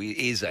Zoo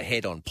is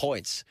ahead on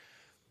points.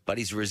 But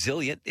he's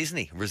resilient, isn't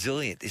he?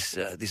 Resilient. This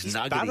he's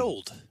nuggety.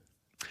 Battled.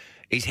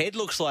 His head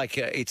looks like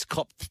it's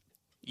copped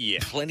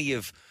plenty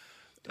of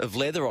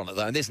leather on it,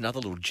 though. And there's another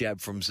little jab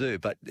from Zoo,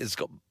 but it's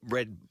got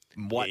red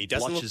and white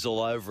blotches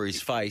all over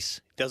his face.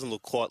 Doesn't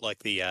look quite like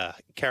the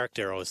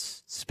character I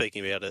was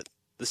speaking about at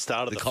the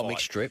start of the comic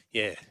fight. strip.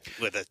 Yeah,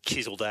 with the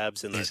chiseled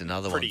abs and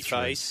the pretty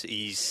face.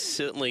 He's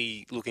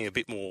certainly looking a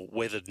bit more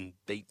weathered and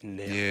beaten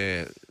now.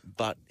 Yeah,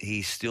 but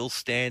he's still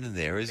standing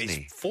there, isn't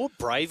he? He's fought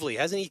bravely,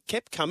 hasn't he?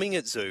 Kept coming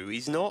at Zoo.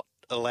 He's not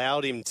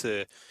allowed him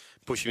to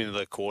push him into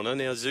the corner.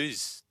 Now,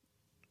 Zoo's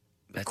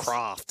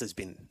craft has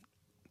been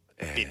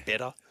a bit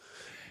better.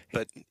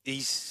 But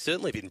he's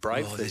certainly been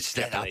brave. Oh, it's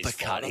that uppercut.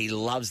 Fighter. He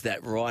loves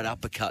that right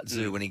uppercut,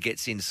 Zoo, when he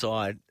gets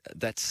inside.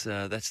 That's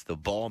the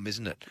bomb,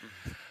 isn't it?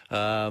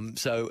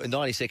 So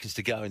 90 seconds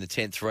to go in the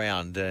 10th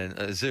round.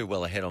 And Zoo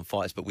well ahead on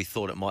fights, but we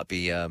thought it might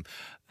be a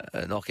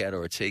knockout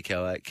or a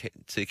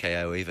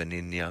TKO even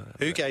in.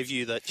 Who gave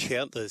you that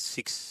shout, the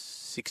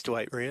 6 to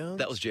 8 rounds?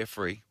 That was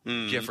Jeffrey.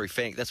 Jeffrey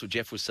Fenk. That's what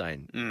Jeff was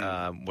saying,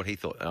 what he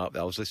thought.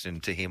 I was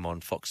listening to him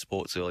on Fox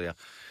Sports earlier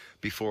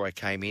before I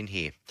came in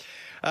here.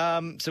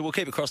 So we'll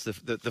keep across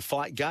the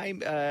fight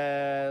game.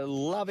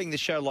 Loving the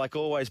show like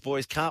always,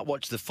 boys. Can't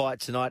watch the fight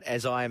tonight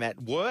as I am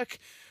at work.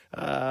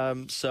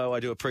 So I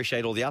do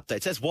appreciate all the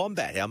updates. That's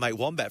Wombat, our mate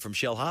Wombat from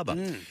Shell Harbour.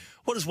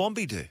 What does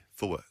Wombi do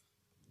for work?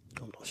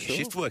 I'm not sure.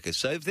 Shift workers.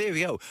 So there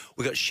we go.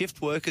 We've got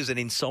shift workers and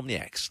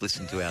insomniacs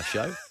listen to our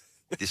show.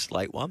 this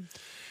late one.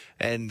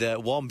 And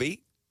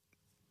Wombi,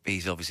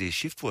 he's obviously a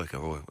shift worker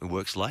or he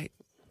works late.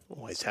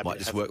 Always happy Might to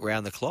just have work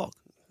round the clock.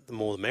 the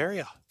more the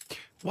merrier.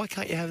 Why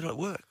can't you have it at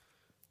work?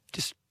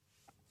 Just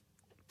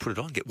put it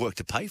on, get work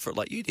to pay for it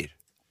like you did.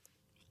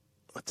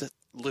 It's a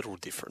little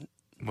different.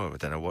 Well, I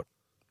don't know what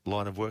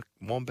line of work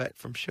Wombat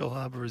from Shell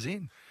Harbour is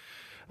in.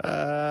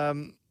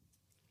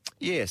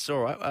 Yes, all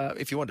right.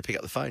 If you want to pick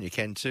up the phone, you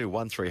can too.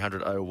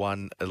 1300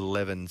 01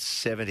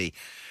 1170.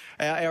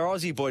 Our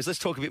Aussie boys, let's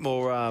talk a bit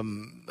more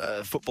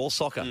football,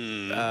 soccer.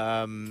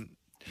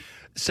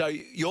 So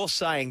you're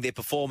saying their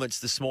performance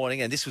this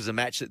morning, and this was a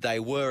match that they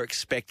were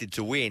expected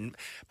to win,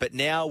 but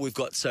now we've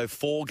got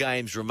 4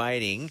 games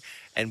remaining,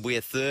 and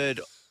we're third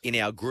in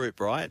our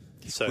group, right?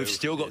 So we've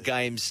still got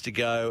games to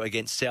go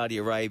against Saudi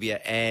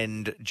Arabia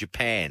and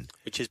Japan.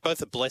 Which is both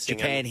a blessing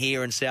Japan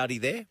here and Saudi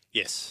there?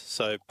 Yes,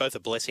 so both a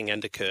blessing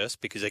and a curse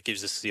because that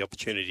gives us the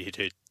opportunity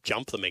to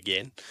jump them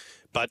again,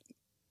 but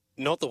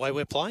not the way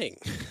we're playing.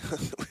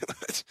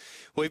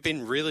 We've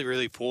been really,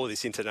 really poor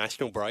this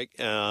international break.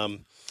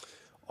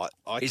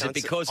 Is it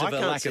because of a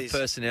lack of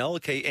personnel?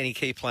 Any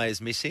key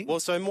players missing? Well,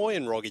 so Moy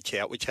and Rogic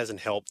out, which hasn't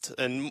helped.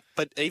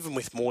 But even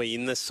with Moy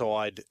in the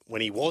side when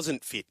he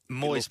wasn't fit,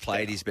 Moy's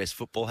played his best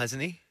football,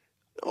 hasn't he?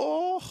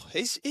 Oh,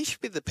 he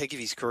should be at the peak of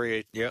his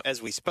career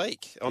as we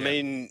speak. I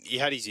mean, he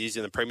had his years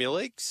in the Premier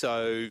League,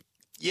 so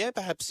yeah,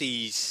 perhaps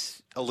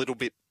he's a little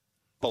bit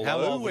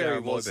below where he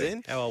was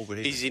then. How old would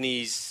he be? He's in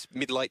his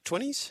mid-late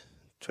 20s.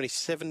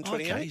 27,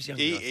 28. Okay, he's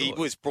younger he, than I he thought.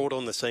 was brought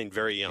on the scene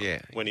very young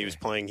when he was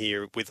yeah. playing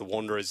here with the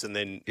Wanderers and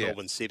then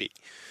Melbourne City.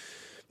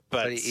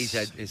 But he's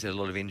had a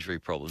lot of injury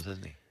problems,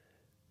 hasn't he?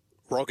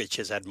 Rogic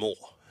has had more.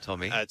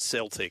 Tommy? At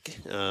Celtic.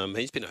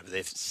 He's been over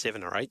there for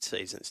 7 or 8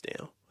 seasons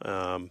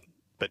now.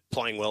 But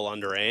playing well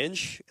under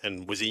Ange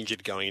and was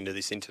injured going into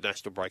this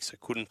international break, so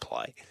couldn't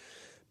play.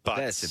 But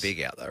that's a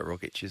big out, though,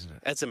 Rogic, isn't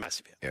it? That's a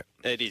massive out.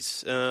 Yeah. It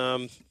is.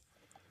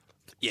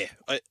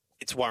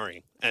 It's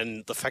worrying.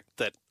 And the fact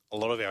that a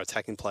lot of our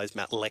attacking players,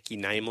 Matt Leckie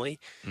namely,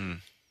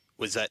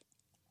 was that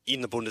in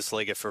the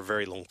Bundesliga for a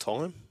very long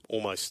time,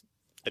 almost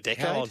a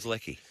decade. How old's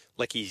Leckie?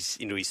 Leckie's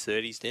into his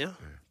 30s now,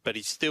 but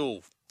he's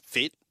still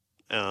fit.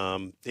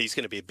 He's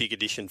going to be a big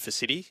addition for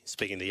City,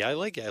 speaking of the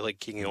A-League.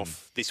 A-League kicking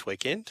off this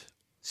weekend,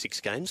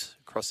 6 games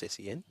across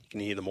SEN. You can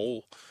hear them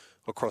all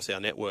across our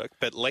network.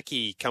 But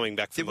Leckie coming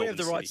back from Did we have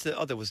the Melbourne rights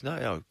City. there was no...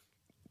 Oh,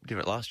 we did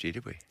it last year,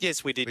 did we?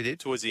 Yes, we did. We did?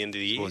 Towards the end of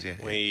the year.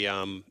 We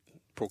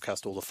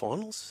broadcast all the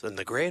finals and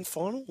the grand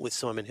final with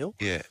Simon Hill.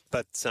 Yeah.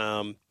 But,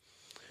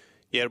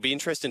 it'll be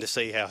interesting to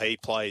see how he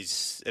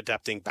plays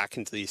adapting back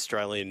into the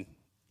Australian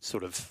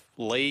sort of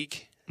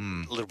league.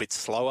 A little bit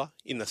slower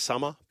in the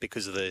summer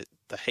because of the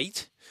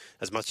heat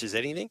as much as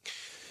anything.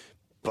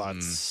 But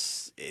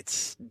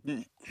it's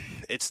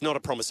not a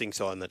promising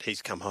sign that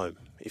he's come home,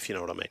 if you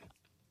know what I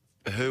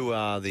mean. Who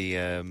are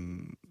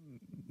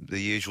the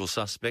usual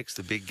suspects,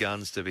 the big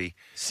guns to be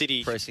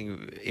City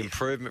pressing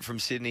improvement from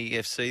Sydney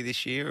FC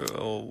this year,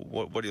 or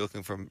what are you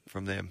looking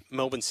from them?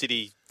 Melbourne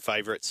City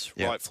favourites,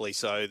 rightfully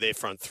so. Their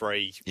front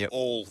three,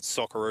 all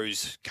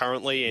Socceroos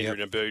currently,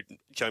 Andrew Naboot,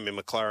 Jamie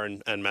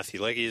McLaren and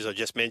Matthew Leckie, as I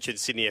just mentioned.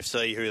 Sydney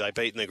FC, who they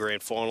beat in the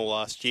grand final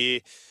last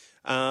year,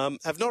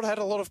 have not had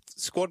a lot of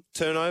squad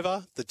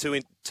turnover. The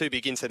two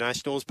big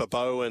internationals,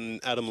 Bobo and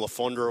Adam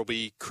Lafondra, will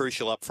be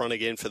crucial up front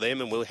again for them,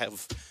 and we'll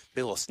have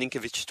Milos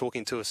Ninkovic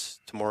talking to us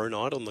tomorrow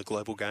night on the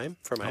Global Game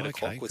from 8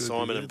 o'clock with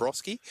Simon and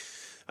Broski.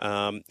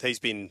 He's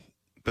been...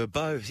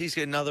 Bobo, he's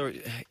got another...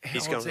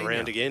 He's going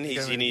around again.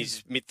 He's in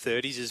his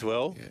mid-30s as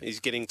well. Yeah. He's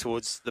getting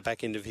towards the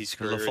back end of his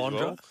career as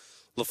well.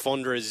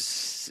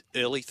 Lafondra's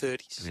early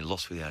 30s. I mean,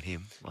 lost without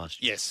him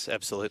last year. Yes,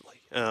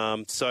 absolutely.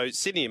 So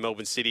Sydney and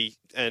Melbourne City,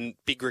 and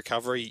big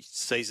recovery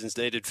seasons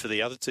needed for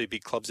the other two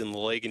big clubs in the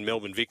league. In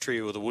Melbourne Victory,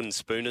 who were the Wooden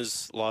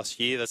Spooners last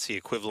year. That's the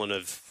equivalent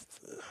of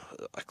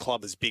a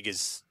club as big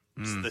as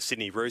the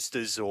Sydney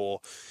Roosters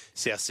or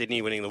South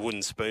Sydney winning the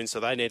Wooden Spoon.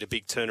 So they need a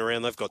big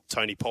turnaround. They've got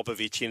Tony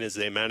Popovic in as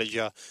their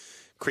manager.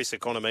 Chris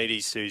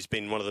Economides, who's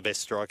been one of the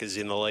best strikers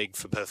in the league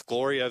for Perth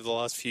Glory over the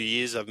last few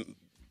years, have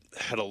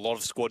had a lot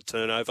of squad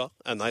turnover,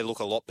 and they look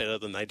a lot better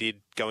than they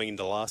did going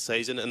into last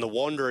season. And the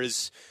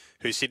Wanderers,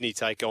 who Sydney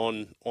take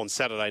on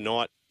Saturday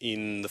night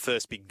in the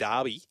first big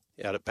derby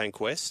out at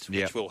Bankwest,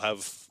 which we'll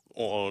have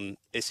on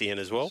SEN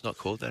as well. It's not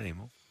called that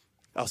anymore.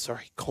 Oh,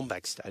 sorry,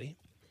 Combank Stadium.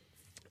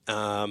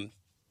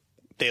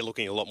 They're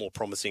looking a lot more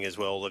promising as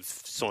well. They've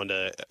signed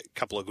a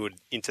couple of good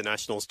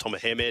internationals. Tomer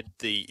Hemed,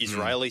 the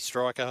Israeli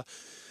striker,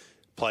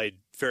 played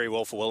very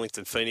well for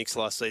Wellington Phoenix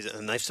last season,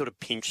 and they've sort of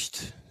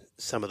pinched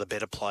some of the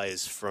better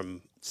players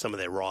from some of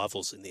their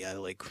rivals in the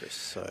A-League, Chris.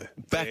 So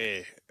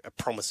they're a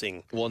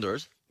promising...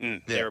 Wanderers?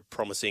 There are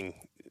promising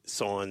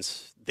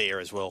signs there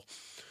as well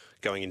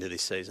going into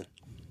this season.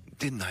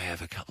 Didn't they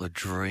have a couple of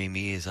dream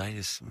years,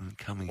 just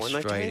coming when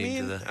straight they came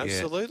into in, the...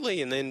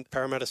 Absolutely, and then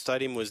Parramatta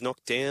Stadium was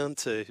knocked down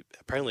to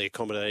apparently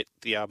accommodate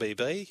the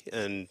RBB,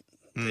 and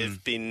there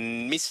have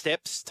been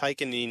missteps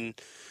taken in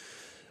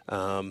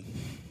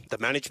the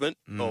management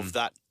of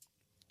that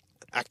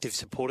active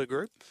supporter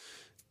group.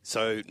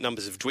 So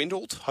numbers have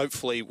dwindled.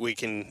 Hopefully we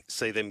can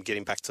see them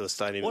getting back to the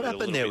stadium. What a happened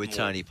little there bit with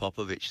more. Tony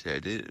Popovich there?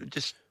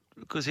 Just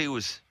because he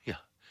was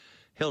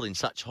held in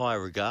such high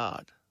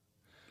regard.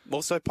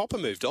 Well, so Popper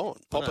moved on.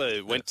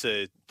 Popper went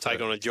to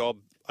take on a job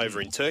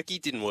over in Turkey,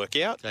 didn't work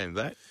out.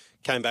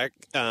 Came back,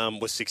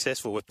 was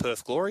successful with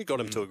Perth Glory, got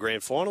him to a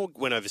grand final,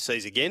 went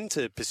overseas again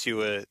to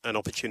pursue an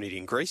opportunity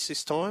in Greece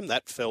this time.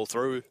 That fell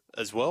through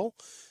as well.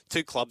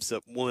 Two clubs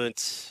that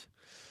weren't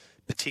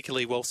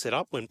particularly well set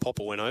up when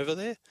Popper went over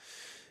there.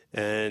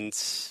 And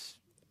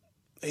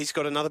he's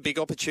got another big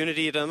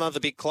opportunity at another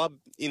big club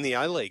in the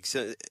A-Leagues,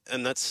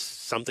 and that's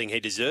something he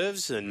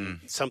deserves and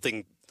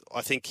something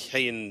I think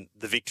he and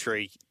the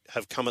Victory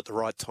have come at the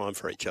right time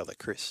for each other,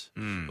 Chris.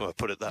 I'll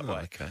put it that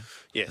way. Okay.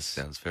 Yes.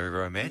 That sounds very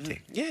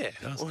romantic. Yeah.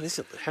 Well,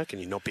 how can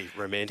you not be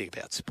romantic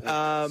about sport?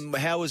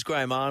 How was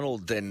Graham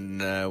Arnold then?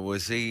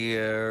 Was he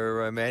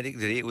romantic?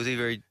 Was he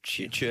very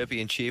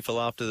chirpy and cheerful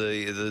after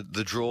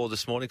the draw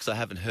this morning? Because I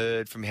haven't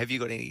heard from. Have you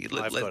got any?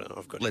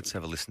 I've got Let's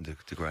have a listen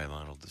to Graham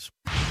Arnold this.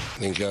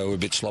 I think we're a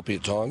bit sloppy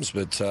at times,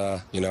 but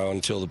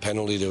until the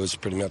penalty, there was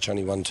pretty much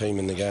only one team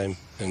in the game,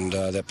 and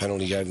that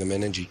penalty gave them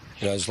energy.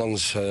 As long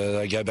as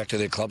they go back to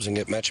their clubs and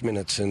get match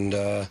minutes, and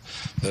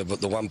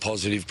but the one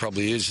positive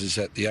probably is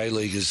that the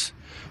A-League is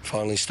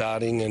finally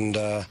starting, and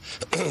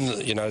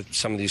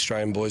some of the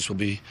Australian boys will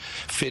be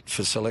fit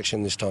for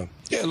selection this time.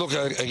 Yeah, look,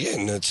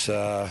 again, it's.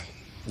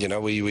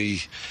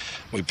 We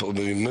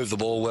moved the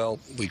ball well.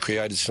 We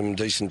created some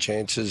decent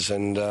chances,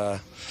 and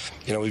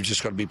we've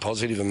just got to be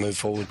positive and move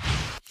forward.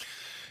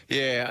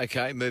 Yeah,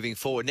 okay. Moving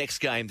forward, next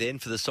game then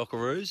for the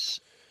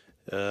Socceroos.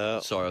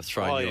 Sorry, I've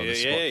thrown you on the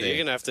spot there. You're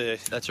going to have to.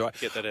 That's right.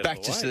 Get that out Back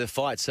of the just way. to the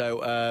fight.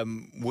 So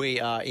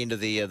we are into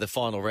the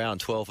final round,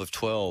 12 of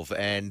 12,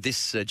 and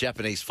this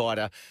Japanese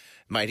fighter.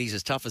 Mate, he's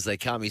as tough as they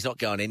come. He's not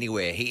going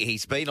anywhere.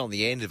 He's been on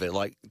the end of it.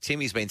 Like,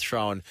 Timmy's been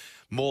throwing,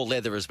 more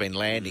leather has been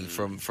landing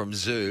from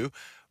Zhu.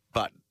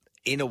 But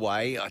in a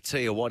way, I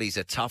tell you what, he's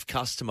a tough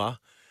customer.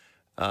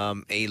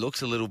 He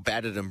looks a little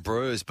battered and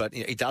bruised, but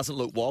he doesn't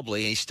look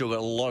wobbly. He's still got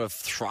a lot of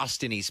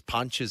thrust in his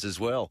punches as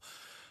well.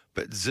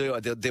 But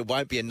Zhu, there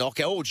won't be a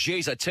knockout. Oh,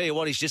 geez, I tell you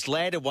what, he's just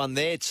landed one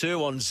there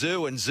too on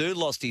Zhu, and Zhu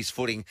lost his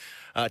footing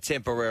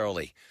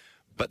temporarily.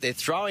 But they're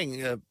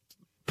throwing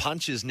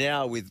punches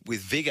now with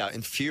vigour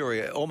and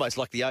fury, almost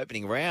like the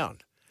opening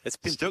round. It's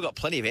still got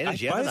plenty of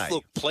energy, haven't they? Both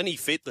look plenty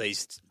fit,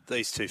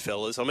 these two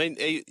fellas. I mean,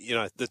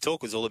 the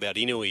talk was all about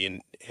Inoue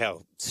and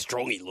how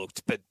strong he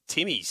looked, but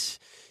Timmy's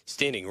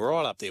standing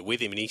right up there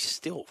with him, and he's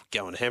still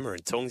going hammer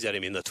and tongs at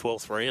him in the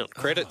 12th round.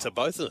 Credit to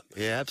both of them.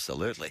 Yeah,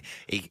 absolutely.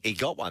 He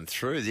got one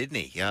through, didn't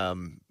he?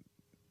 One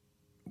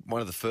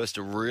of the first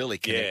to really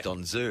connect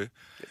on Zhu.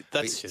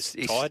 That's just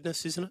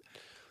tiredness, isn't it?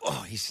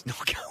 Oh, he's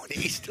not going.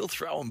 He's still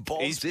throwing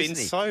bombs, He's been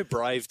so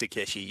brave,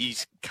 Takeshi.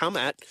 He's come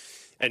at,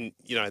 and,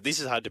 this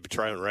is hard to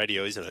portray on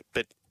radio, isn't it?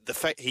 But the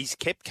fact he's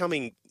kept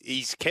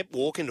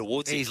walking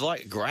towards him. He's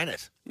like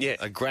granite. Yeah.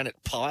 A granite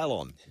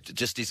pylon.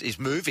 Just is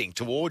moving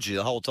towards you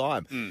the whole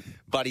time.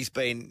 But he's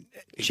been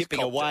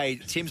chipping away.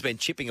 Tim's been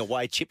chipping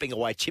away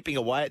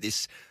at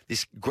this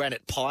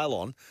granite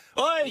pylon.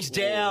 Oh, he's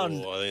down.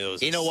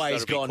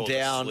 Inoue's gone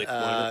down.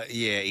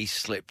 He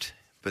slipped.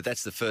 But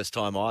that's the first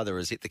time either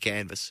has hit the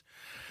canvas.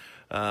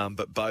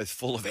 But both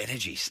full of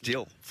energy,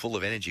 still full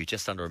of energy.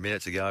 Just under a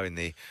minute to go in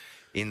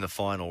the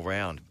final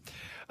round.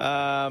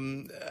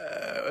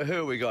 Who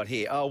have we got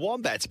here?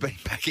 Wombat's been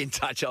back in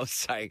touch. I was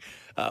saying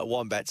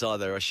Wombat's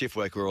either a shift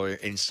worker or an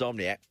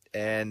insomniac.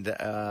 And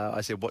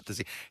I said, what does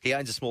he... He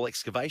owns a small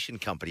excavation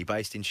company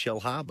based in Shell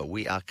Harbour.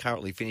 We are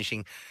currently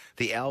finishing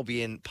the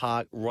Albion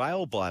Park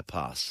rail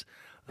bypass.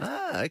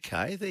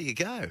 Okay, there you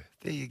go.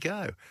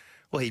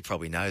 Well, he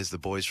probably knows the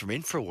boys from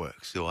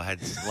InfraWorks who I had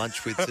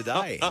lunch with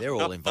today. They're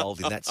all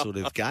involved in that sort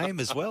of game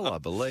as well, I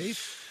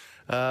believe.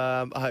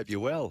 I hope you're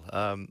well.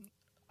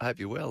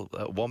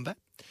 Wombat?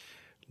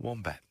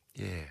 Wombat,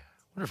 yeah. I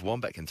wonder if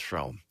Wombat can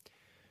throw them.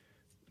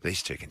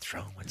 These two can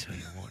throw them, I tell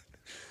you what.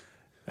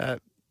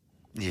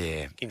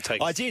 Yeah.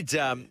 I did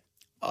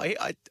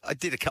I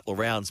did a couple of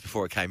rounds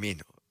before I came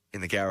in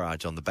the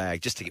garage on the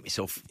bag just to get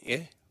myself...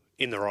 Yeah,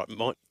 in the right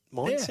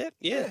mindset.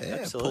 Yeah,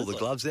 absolutely. Pull the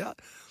gloves out,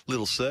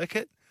 little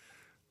circuit.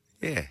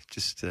 Yeah,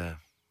 just do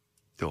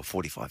a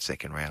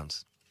 45-second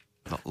rounds.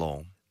 Not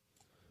long.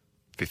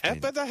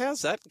 15.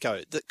 How's that go?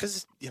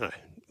 Because,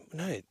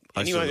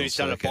 anyone who's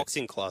done a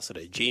boxing class at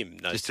a gym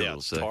knows how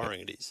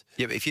tiring it is.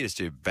 Yeah, but if you just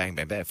do bang,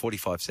 bang, bang,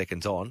 45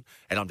 seconds on,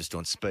 and I'm just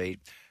doing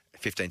speed,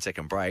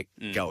 15-second break,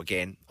 go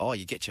again. Oh,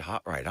 you get your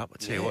heart rate up. I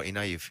tell you what,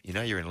 you're in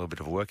a little bit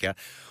of a workout.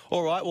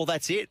 All right, well,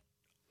 that's it.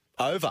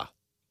 Over.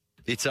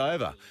 It's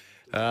over.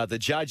 The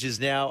judges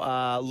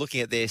now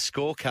looking at their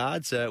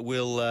scorecards.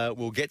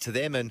 We'll get to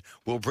them and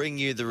we'll bring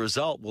you the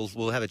result.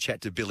 We'll have a chat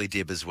to Billy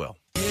Dibb as well.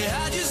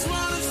 Yeah, I just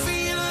wanna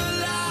feel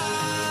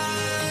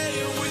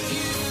alive with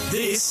you.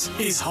 This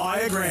is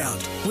Higher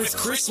Ground with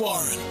Chris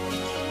Warren.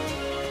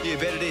 You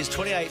bet it is.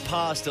 28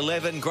 past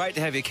 11. Great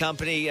to have your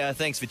company.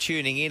 Thanks for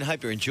tuning in.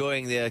 Hope you're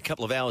enjoying the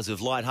couple of hours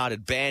of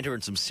light-hearted banter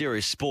and some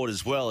serious sport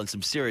as well, and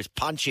some serious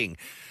punching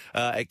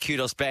at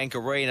Kudos Bank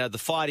Arena. The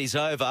fight is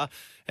over.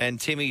 And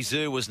Timmy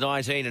Zhu was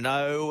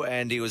 19-0,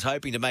 and he was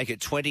hoping to make it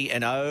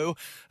 20-0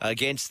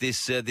 against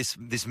this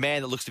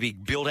man that looks to be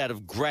built out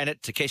of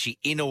granite, Takeshi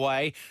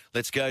Inoue.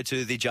 Let's go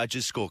to the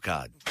judges'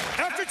 scorecard.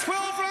 After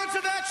 12 rounds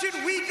of action,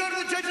 we go to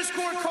the judges'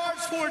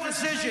 scorecards for a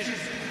decision.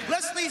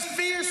 Leslie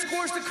Spears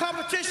scores the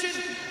competition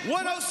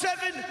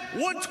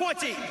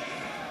 107-120.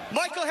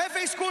 Michael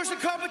Hefe scores the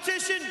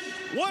competition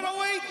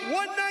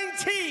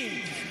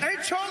 108-119.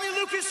 And Charlie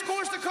Lucas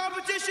scores the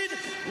competition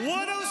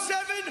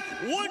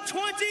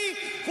 107-120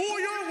 for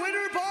your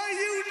winner by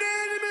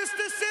unanimous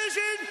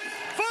decision.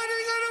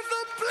 Fighting out of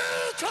the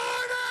blue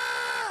corner,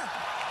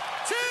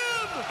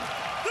 Tim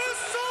the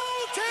Soul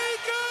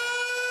Taker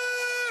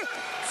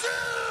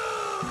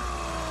Zhu!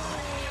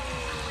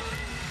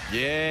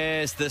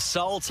 Yes, the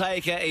Soul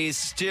Taker is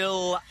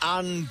still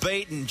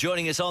unbeaten.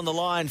 Joining us on the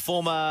line,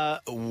 former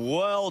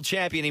world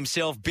champion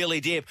himself,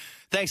 Billy Dibb.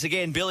 Thanks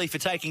again, Billy, for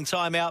taking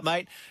time out,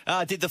 mate.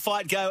 Did the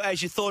fight go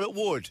as you thought it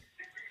would?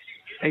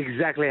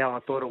 Exactly how I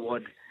thought it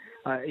would.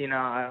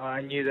 I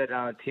knew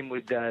that Tim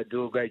would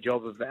do a great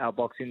job of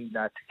outboxing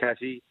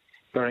Takashi,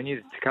 but I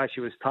knew that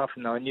Takashi was tough,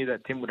 and I knew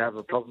that Tim would have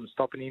a problem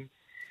stopping him.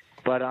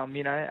 But,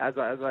 as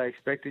I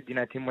expected,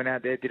 Tim went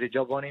out there, did a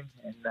job on him,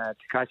 and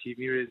Takashi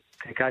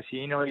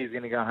Inoue is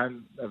going to go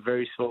home a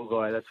very sore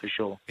guy, that's for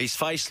sure. His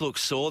face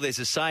looks sore. There's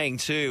a saying,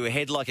 too,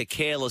 head like a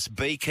careless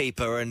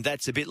beekeeper, and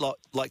that's a bit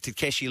like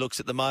Takeshi looks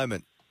at the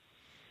moment.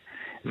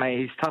 Mate,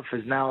 he's tough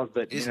as nails,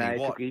 but, he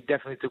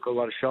definitely took a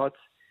lot of shots.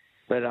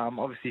 But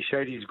obviously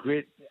showed his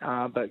grit.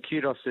 But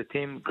kudos to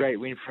Tim, great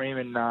win for him,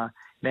 and now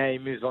he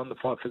moves on to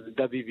fight for the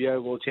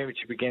WBO World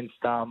Championship against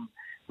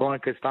Brian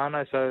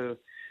Castano, so...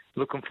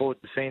 Looking forward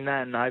to seeing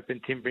that, and hoping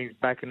Tim brings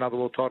back another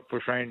world title for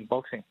Australian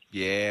boxing.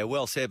 Yeah,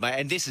 well said, mate.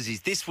 And this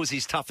was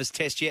his toughest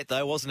test yet,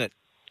 though, wasn't it?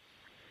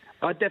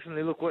 I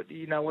definitely what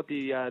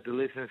the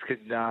listeners can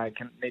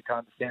need to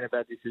understand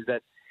about this is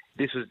that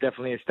this was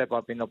definitely a step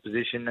up in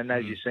opposition, and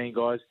as you've seen,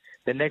 guys,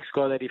 the next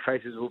guy that he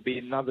faces will be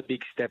another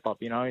big step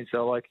up. And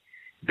so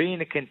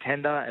being a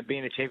contender and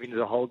being a champion is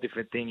a whole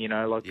different thing.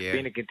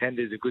 Being a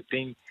contender is a good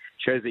thing,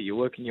 shows that you're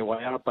working your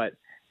way up, but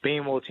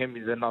being world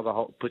champion is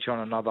puts you on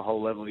another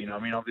whole level.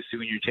 Obviously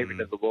when you're champion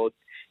of the world,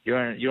 you're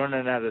on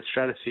another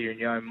stratosphere in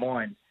your own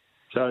mind.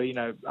 So,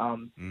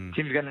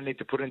 Tim's going to need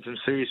to put in some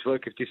serious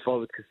work if this fight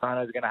with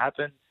Castano is going to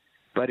happen.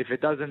 But if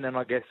it doesn't, then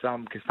I guess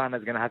Castano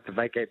is going to have to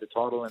vacate the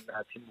title, and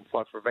Tim will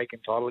fight for a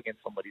vacant title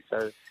against somebody.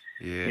 So,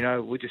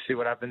 we'll just see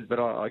what happens. But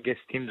I guess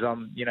Tim's,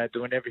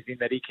 doing everything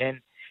that he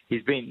can.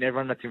 He's beaten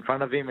everyone that's in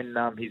front of him,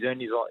 and he's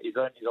earned his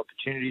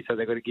opportunity, so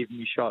they've got to give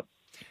him a shot.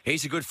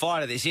 He's a good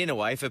fighter, this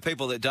Inoue. For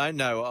people that don't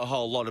know a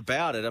whole lot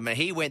about it, I mean,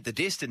 he went the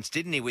distance,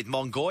 didn't he, with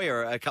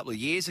Mongoya a couple of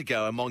years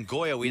ago? And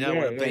Mongoya, we know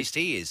what a beast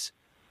he is.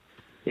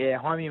 Yeah,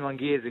 Jaime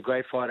Munguia is a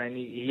great fighter, and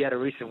he had a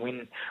recent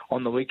win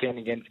on the weekend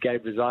against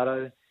Gabe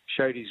Rosado.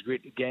 Showed his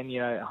grit again.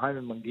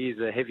 Jaime Munguia is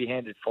a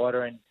heavy-handed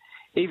fighter, and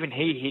even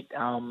he hit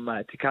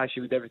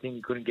Takashi with everything.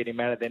 He couldn't get him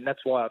out of there, and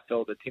that's why I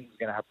felt that Tim was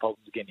going to have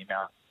problems getting him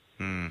out.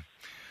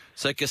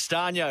 So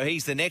Castano,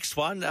 he's the next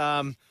one.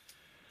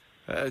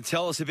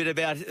 Tell us a bit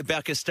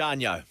about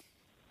Castano.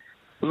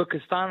 Look,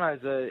 Castano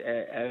is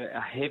a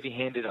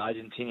heavy-handed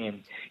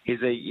Argentinian.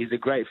 He's a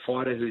great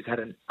fighter who's had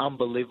an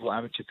unbelievable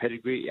amateur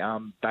pedigree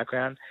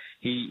background.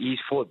 He's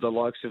fought the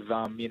likes of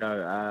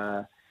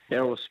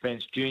Errol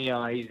Spence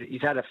Jr.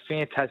 He's had a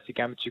fantastic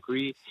amateur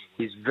career.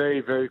 He's very,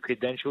 very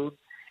credentialed,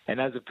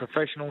 and as a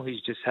professional,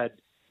 he's just had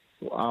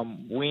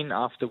win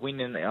after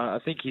win. And I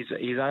think his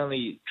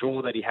only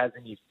draw that he has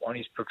on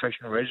his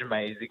professional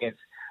resume is against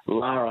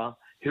Lara,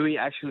 who he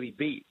actually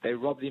beat. They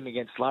robbed him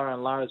against Lara,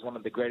 and Lara is one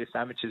of the greatest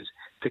amateurs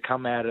to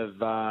come out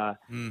of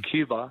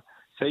Cuba.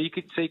 So you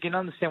can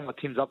understand what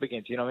Tim's up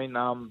against.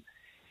 Tim's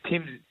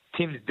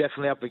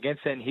definitely up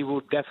against it, and he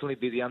will definitely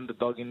be the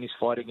underdog in this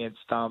fight against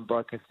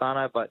Brian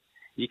Castano. But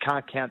you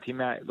can't count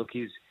him out. Look,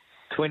 he's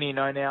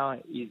 20-0 now.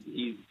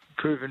 He's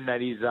proven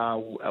that he's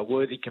a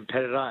worthy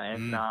competitor,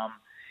 and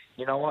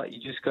you know what? You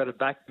just got to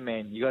back the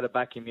man. You got to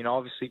back him.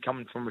 Obviously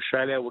coming from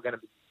Australia, we're going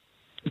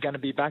to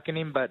be backing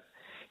him, but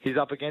he's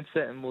up against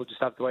it, and we'll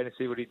just have to wait and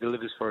see what he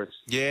delivers for us.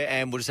 Yeah,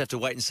 and we'll just have to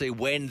wait and see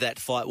when that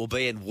fight will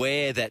be and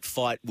where that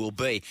fight will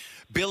be.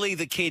 Billy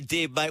the Kid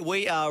Dibb, mate,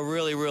 we are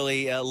really,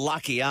 really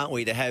lucky, aren't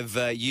we, to have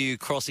you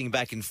crossing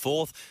back and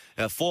forth,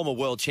 a former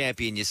world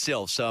champion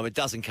yourself, so it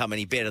doesn't come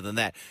any better than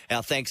that.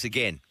 Our thanks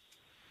again.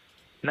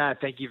 No,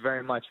 thank you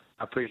very much.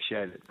 I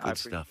appreciate it.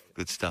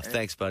 Good stuff. Yeah.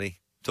 Thanks, buddy.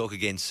 Talk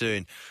again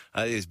soon.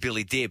 There's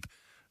Billy Dibb.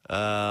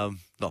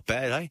 Not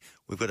bad, eh?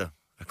 We've got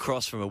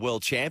across from a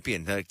world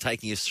champion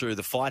taking us through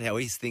the fight, how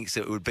he thinks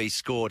it would be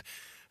scored,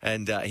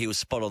 and he was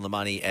spot on the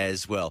money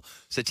as well.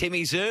 So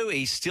Timmy Zhu,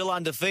 he's still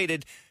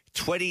undefeated,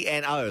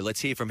 20-0. Let's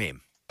hear from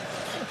him.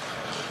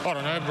 I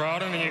don't know, bro. I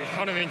don't think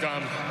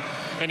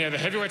any of the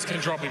heavyweights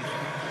can drop him.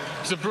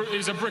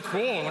 He's a brick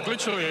wall. Like,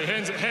 literally,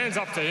 hands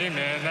up to him,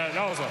 man.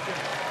 That was a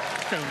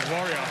fucking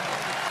warrior.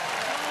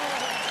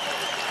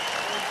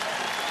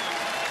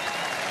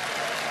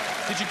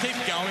 Did you keep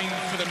going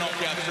for the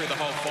knockout through the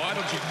whole fight,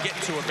 or did you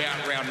get to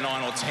about round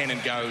 9 or 10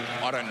 and go,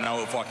 I don't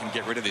know if I can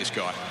get rid of this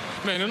guy?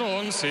 Man, in all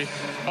honesty,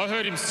 I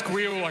heard him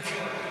squeal like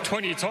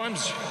 20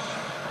 times.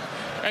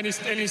 And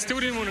he still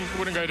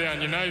wouldn't go down,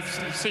 you know. You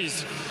see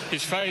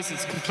his face,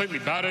 it's completely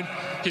battered.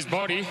 His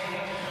body,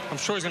 I'm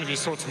sure he's going to be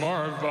sore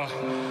tomorrow, but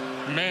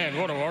man,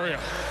 what a warrior.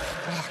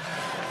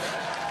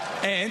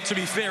 And to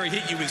be fair, he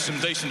hit you with some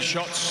decent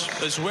shots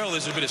as well.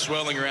 There's a bit of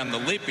swelling around the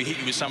lip. He hit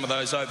you with some of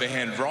those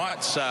overhand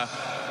rights.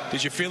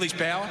 Did you feel his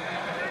power?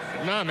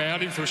 No, man, I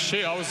didn't feel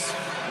shit. I was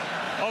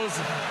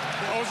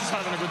just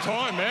having a good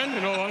time, man,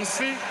 in all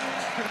honesty.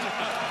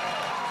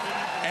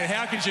 And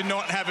how could you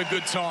not have a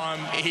good time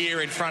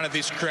here in front of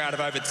this crowd of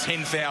over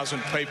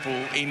 10,000 people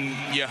in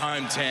your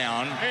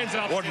hometown? Hands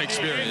up. What an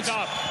experience.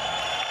 Hands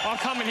up. I'm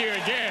coming here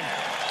again.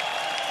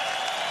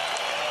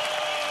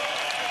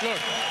 Look,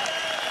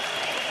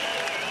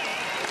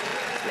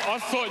 I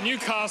thought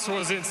Newcastle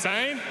was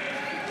insane,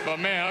 but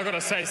man, I've got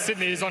to say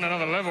Sydney is on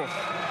another level.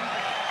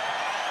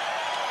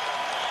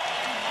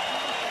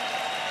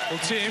 Well,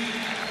 Tim,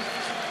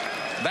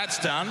 that's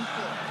done.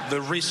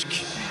 The risk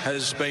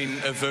has been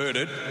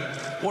averted.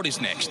 What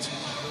is next?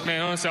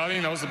 Man, honestly, I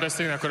think that was the best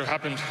thing that could have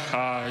happened.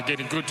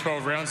 Getting good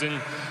 12 rounds in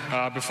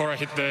before I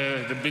hit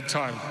the big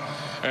time,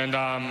 and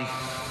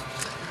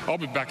I'll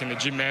be back in the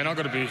gym, man. I've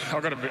got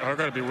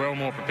to be well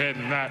more prepared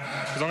than that,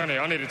 because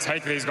I need to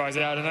take these guys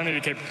out, and I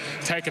need to keep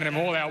taking them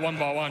all out one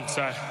by one.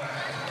 So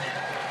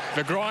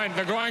the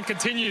grind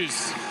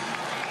continues.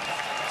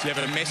 Do you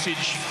have a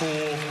message for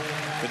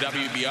the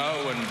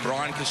WBO and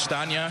Brian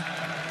Castagno?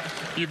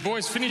 You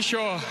boys finish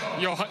your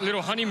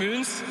little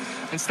honeymoons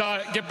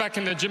and get back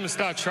in the gym and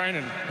start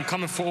training. I'm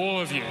coming for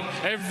all of you,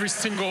 every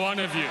single one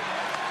of you.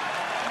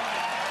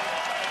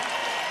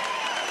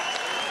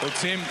 Well,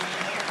 Tim,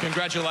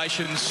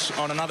 congratulations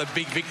on another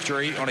big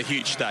victory on a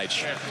huge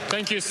stage. Yeah.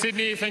 Thank you,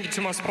 Sydney. Thank you to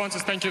my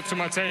sponsors. Thank you to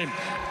my team.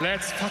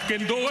 Let's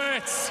fucking do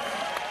it.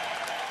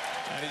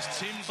 That is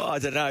Tim's. I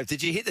don't know.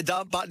 Did you hit the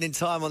dump button in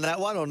time on that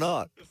one or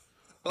not?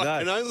 I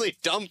can only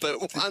dump it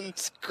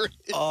once, Chris.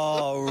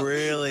 Oh,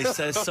 really?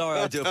 So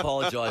sorry, I do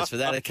apologise for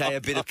that. Okay,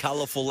 a bit of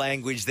colourful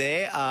language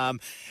there.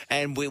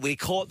 And we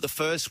caught the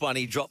first one.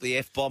 He dropped the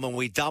F-bomb and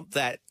we dumped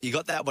that. You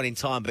got that one in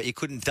time, but you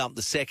couldn't dump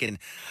the second.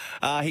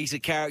 He's a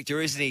character,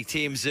 isn't he,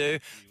 Tim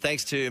Tszyu?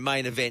 Thanks to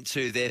Main Event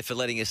 2 there for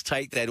letting us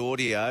take that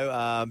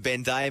audio.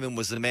 Ben Damon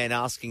was the man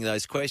asking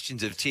those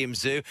questions of Tim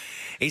Tszyu.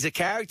 He's a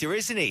character,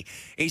 isn't he?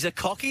 He's a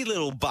cocky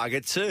little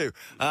bugger too.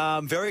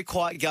 Very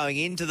quiet going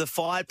into the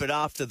fight, but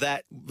after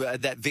that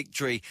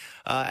victory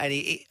and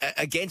he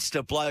against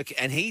a bloke,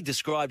 and he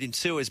described him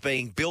too as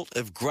being built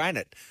of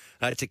granite,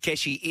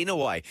 Takeshi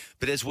Inoue.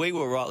 But as we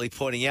were rightly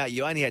pointing out,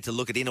 you only had to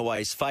look at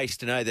Inoue's face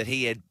to know that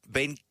he had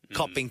been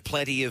copping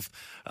plenty of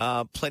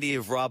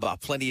rubber,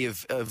 plenty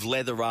of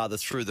leather rather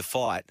through the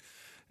fight.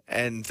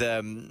 And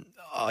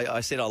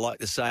I said I like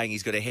the saying,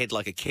 he's got a head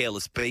like a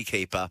careless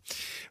beekeeper,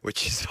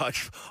 which is,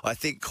 I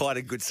think, quite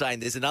a good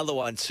saying. There's another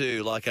one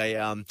too, like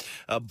a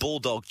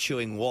bulldog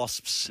chewing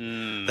wasps,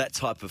 that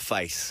type of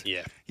face.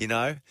 Yeah. You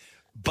know?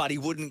 But he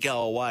wouldn't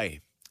go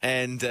away.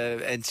 And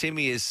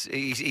Timmy he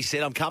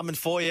said, I'm coming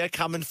for you,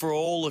 coming for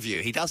all of you.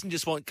 He doesn't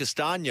just want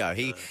Castagno.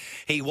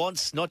 He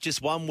wants not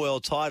just one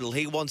world title.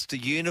 He wants to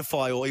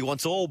unify all. He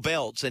wants all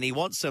belts, and he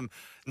wants them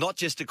not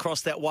just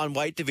across that one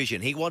weight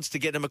division. He wants to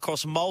get them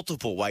across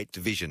multiple weight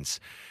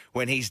divisions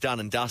when he's done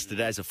and dusted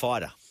as a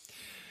fighter.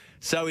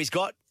 So he's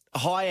got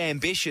high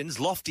ambitions,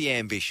 lofty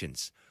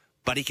ambitions,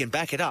 but he can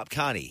back it up,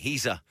 can't he?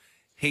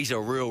 He's a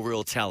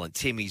real talent,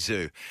 Timmy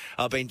Tszyu.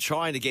 I've been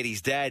trying to get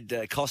his dad,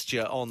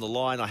 Kostya, on the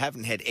line. I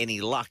haven't had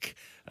any luck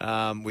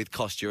with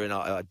Kostya, and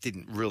I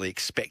didn't really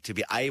expect to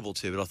be able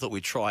to, but I thought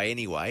we'd try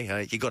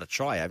anyway. You got to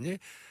try, haven't you?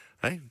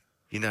 Hey,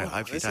 you know,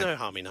 well, there's no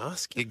harm in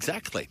asking.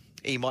 Exactly.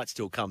 He might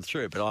still come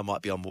through, but I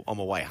might be on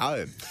my way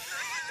home.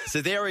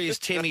 So there he is,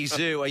 Timmy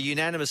Tszyu, a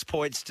unanimous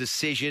points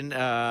decision,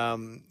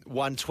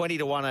 120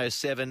 to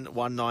 107,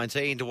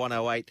 119 to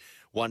 108.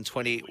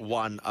 120,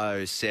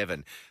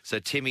 107. So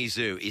Timmy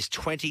Tszyu is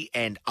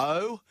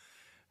 20-0,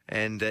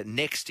 and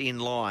next in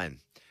line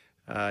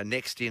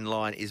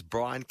is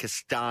Brian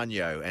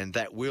Castagno, and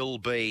that will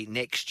be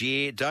next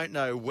year. Don't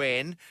know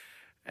when,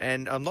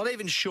 and I'm not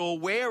even sure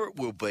where it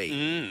will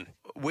be.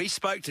 We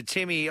spoke to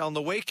Timmy on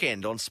the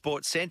weekend on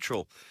Sports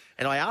Central,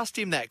 and I asked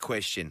him that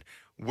question: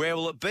 where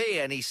will it be?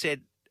 And he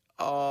said,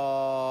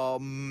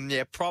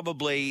 yeah,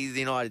 probably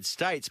the United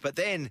States. But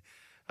then,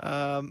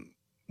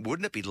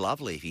 wouldn't it be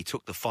lovely if he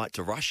took the fight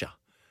to Russia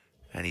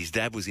and his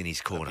dad was in his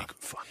corner?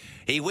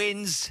 He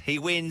wins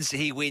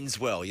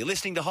well. You're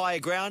listening to Higher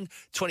Ground,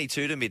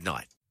 22 to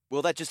midnight.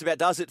 Well, that just about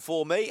does it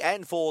for me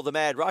and for the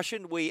Mad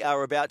Russian. We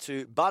are about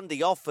to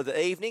Bundy off for the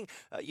evening.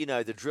 You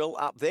know the drill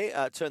up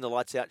there. Turn the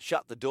lights out,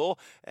 shut the door,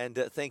 and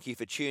thank you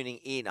for tuning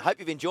in. I hope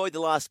you've enjoyed the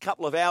last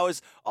couple of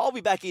hours. I'll be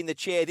back in the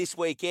chair this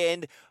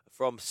weekend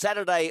from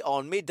Saturday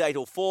on midday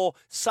till 4,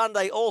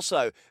 Sunday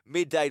also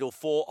midday till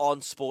 4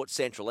 on Sports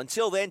Central.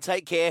 Until then,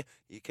 take care.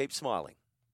 You keep smiling.